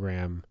that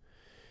program.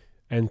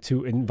 And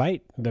to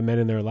invite the men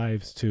in their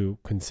lives to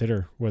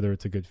consider whether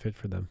it's a good fit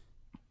for them.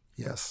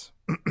 Yes.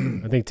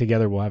 I think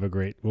together we'll have a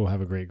great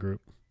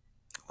group.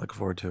 Look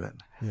forward to it.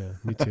 Yeah,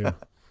 me too.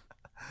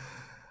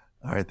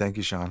 All right. Thank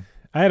you, Sean.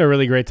 I had a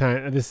really great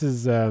time. This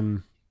is, I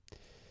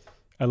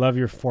love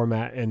your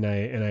format, and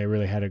I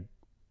really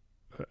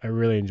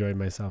enjoyed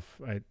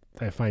myself.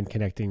 I find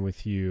connecting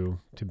with you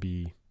to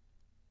be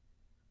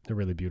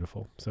really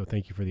beautiful. So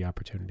thank you for the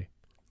opportunity.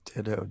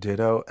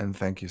 Ditto. And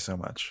thank you so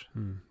much.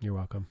 You're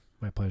welcome.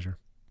 My pleasure.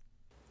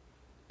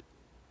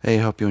 Hey,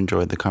 hope you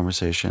enjoyed the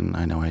conversation.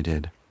 I know I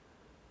did.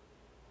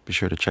 Be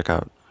sure to check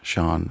out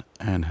Sean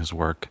and his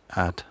work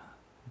at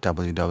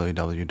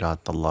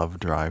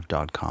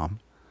www.thelovedrive.com,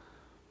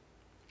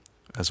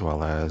 as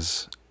well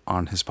as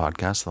on his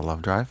podcast, The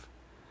Love Drive,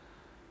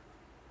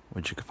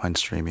 which you can find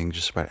streaming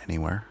just about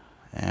anywhere,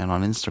 and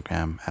on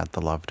Instagram at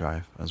The Love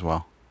Drive as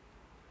well.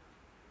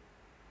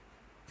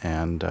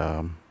 And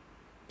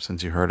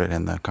since you heard it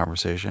in the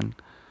conversation,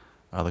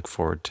 I look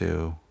forward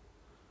to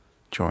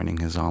joining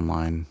his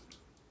online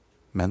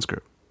men's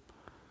group,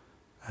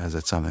 as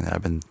it's something that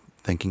I've been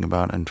thinking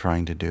about and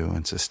trying to do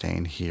and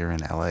sustain here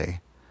in LA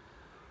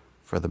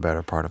for the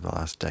better part of the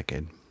last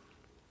decade.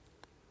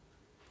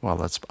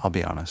 Well, I'll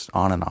be honest,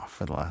 on and off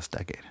for the last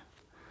decade.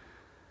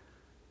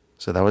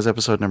 So that was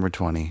episode number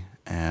 20,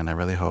 and I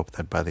really hope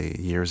that by the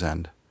year's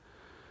end,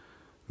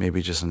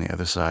 maybe just on the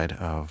other side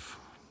of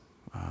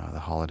the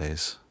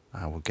holidays,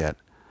 I will get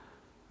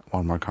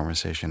one more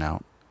conversation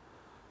out.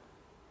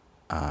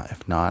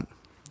 If not,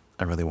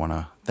 I really want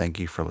to thank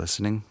you for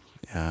listening,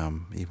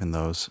 even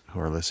those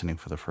who are listening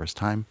for the first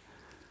time.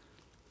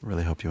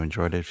 Really hope you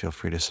enjoyed it. Feel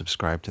free to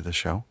subscribe to the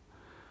show.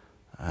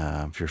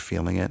 If you're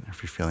feeling it,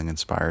 if you're feeling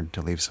inspired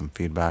to leave some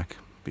feedback,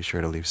 be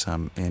sure to leave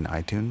some in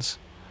iTunes.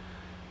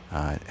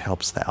 It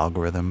helps the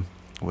algorithm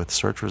with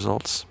search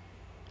results.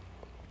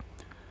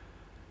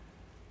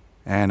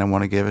 And I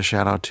want to give a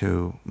shout out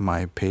to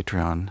my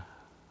Patreon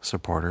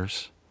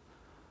supporters,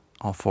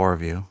 all 4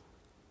 of you,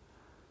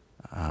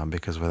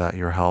 because without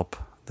your help,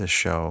 this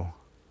show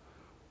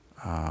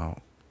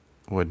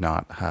would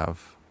not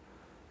have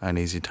an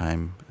easy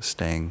time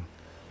staying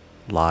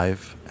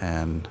live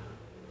and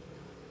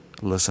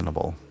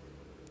listenable.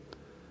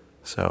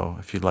 So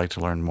if you'd like to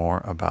learn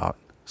more about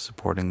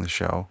supporting the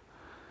show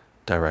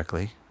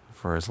directly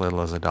for as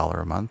little as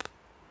 $1 a month,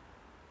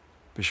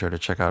 be sure to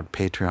check out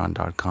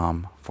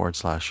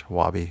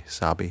patreon.com/Wabi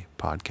Sabi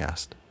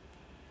podcast.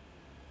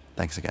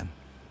 Thanks again.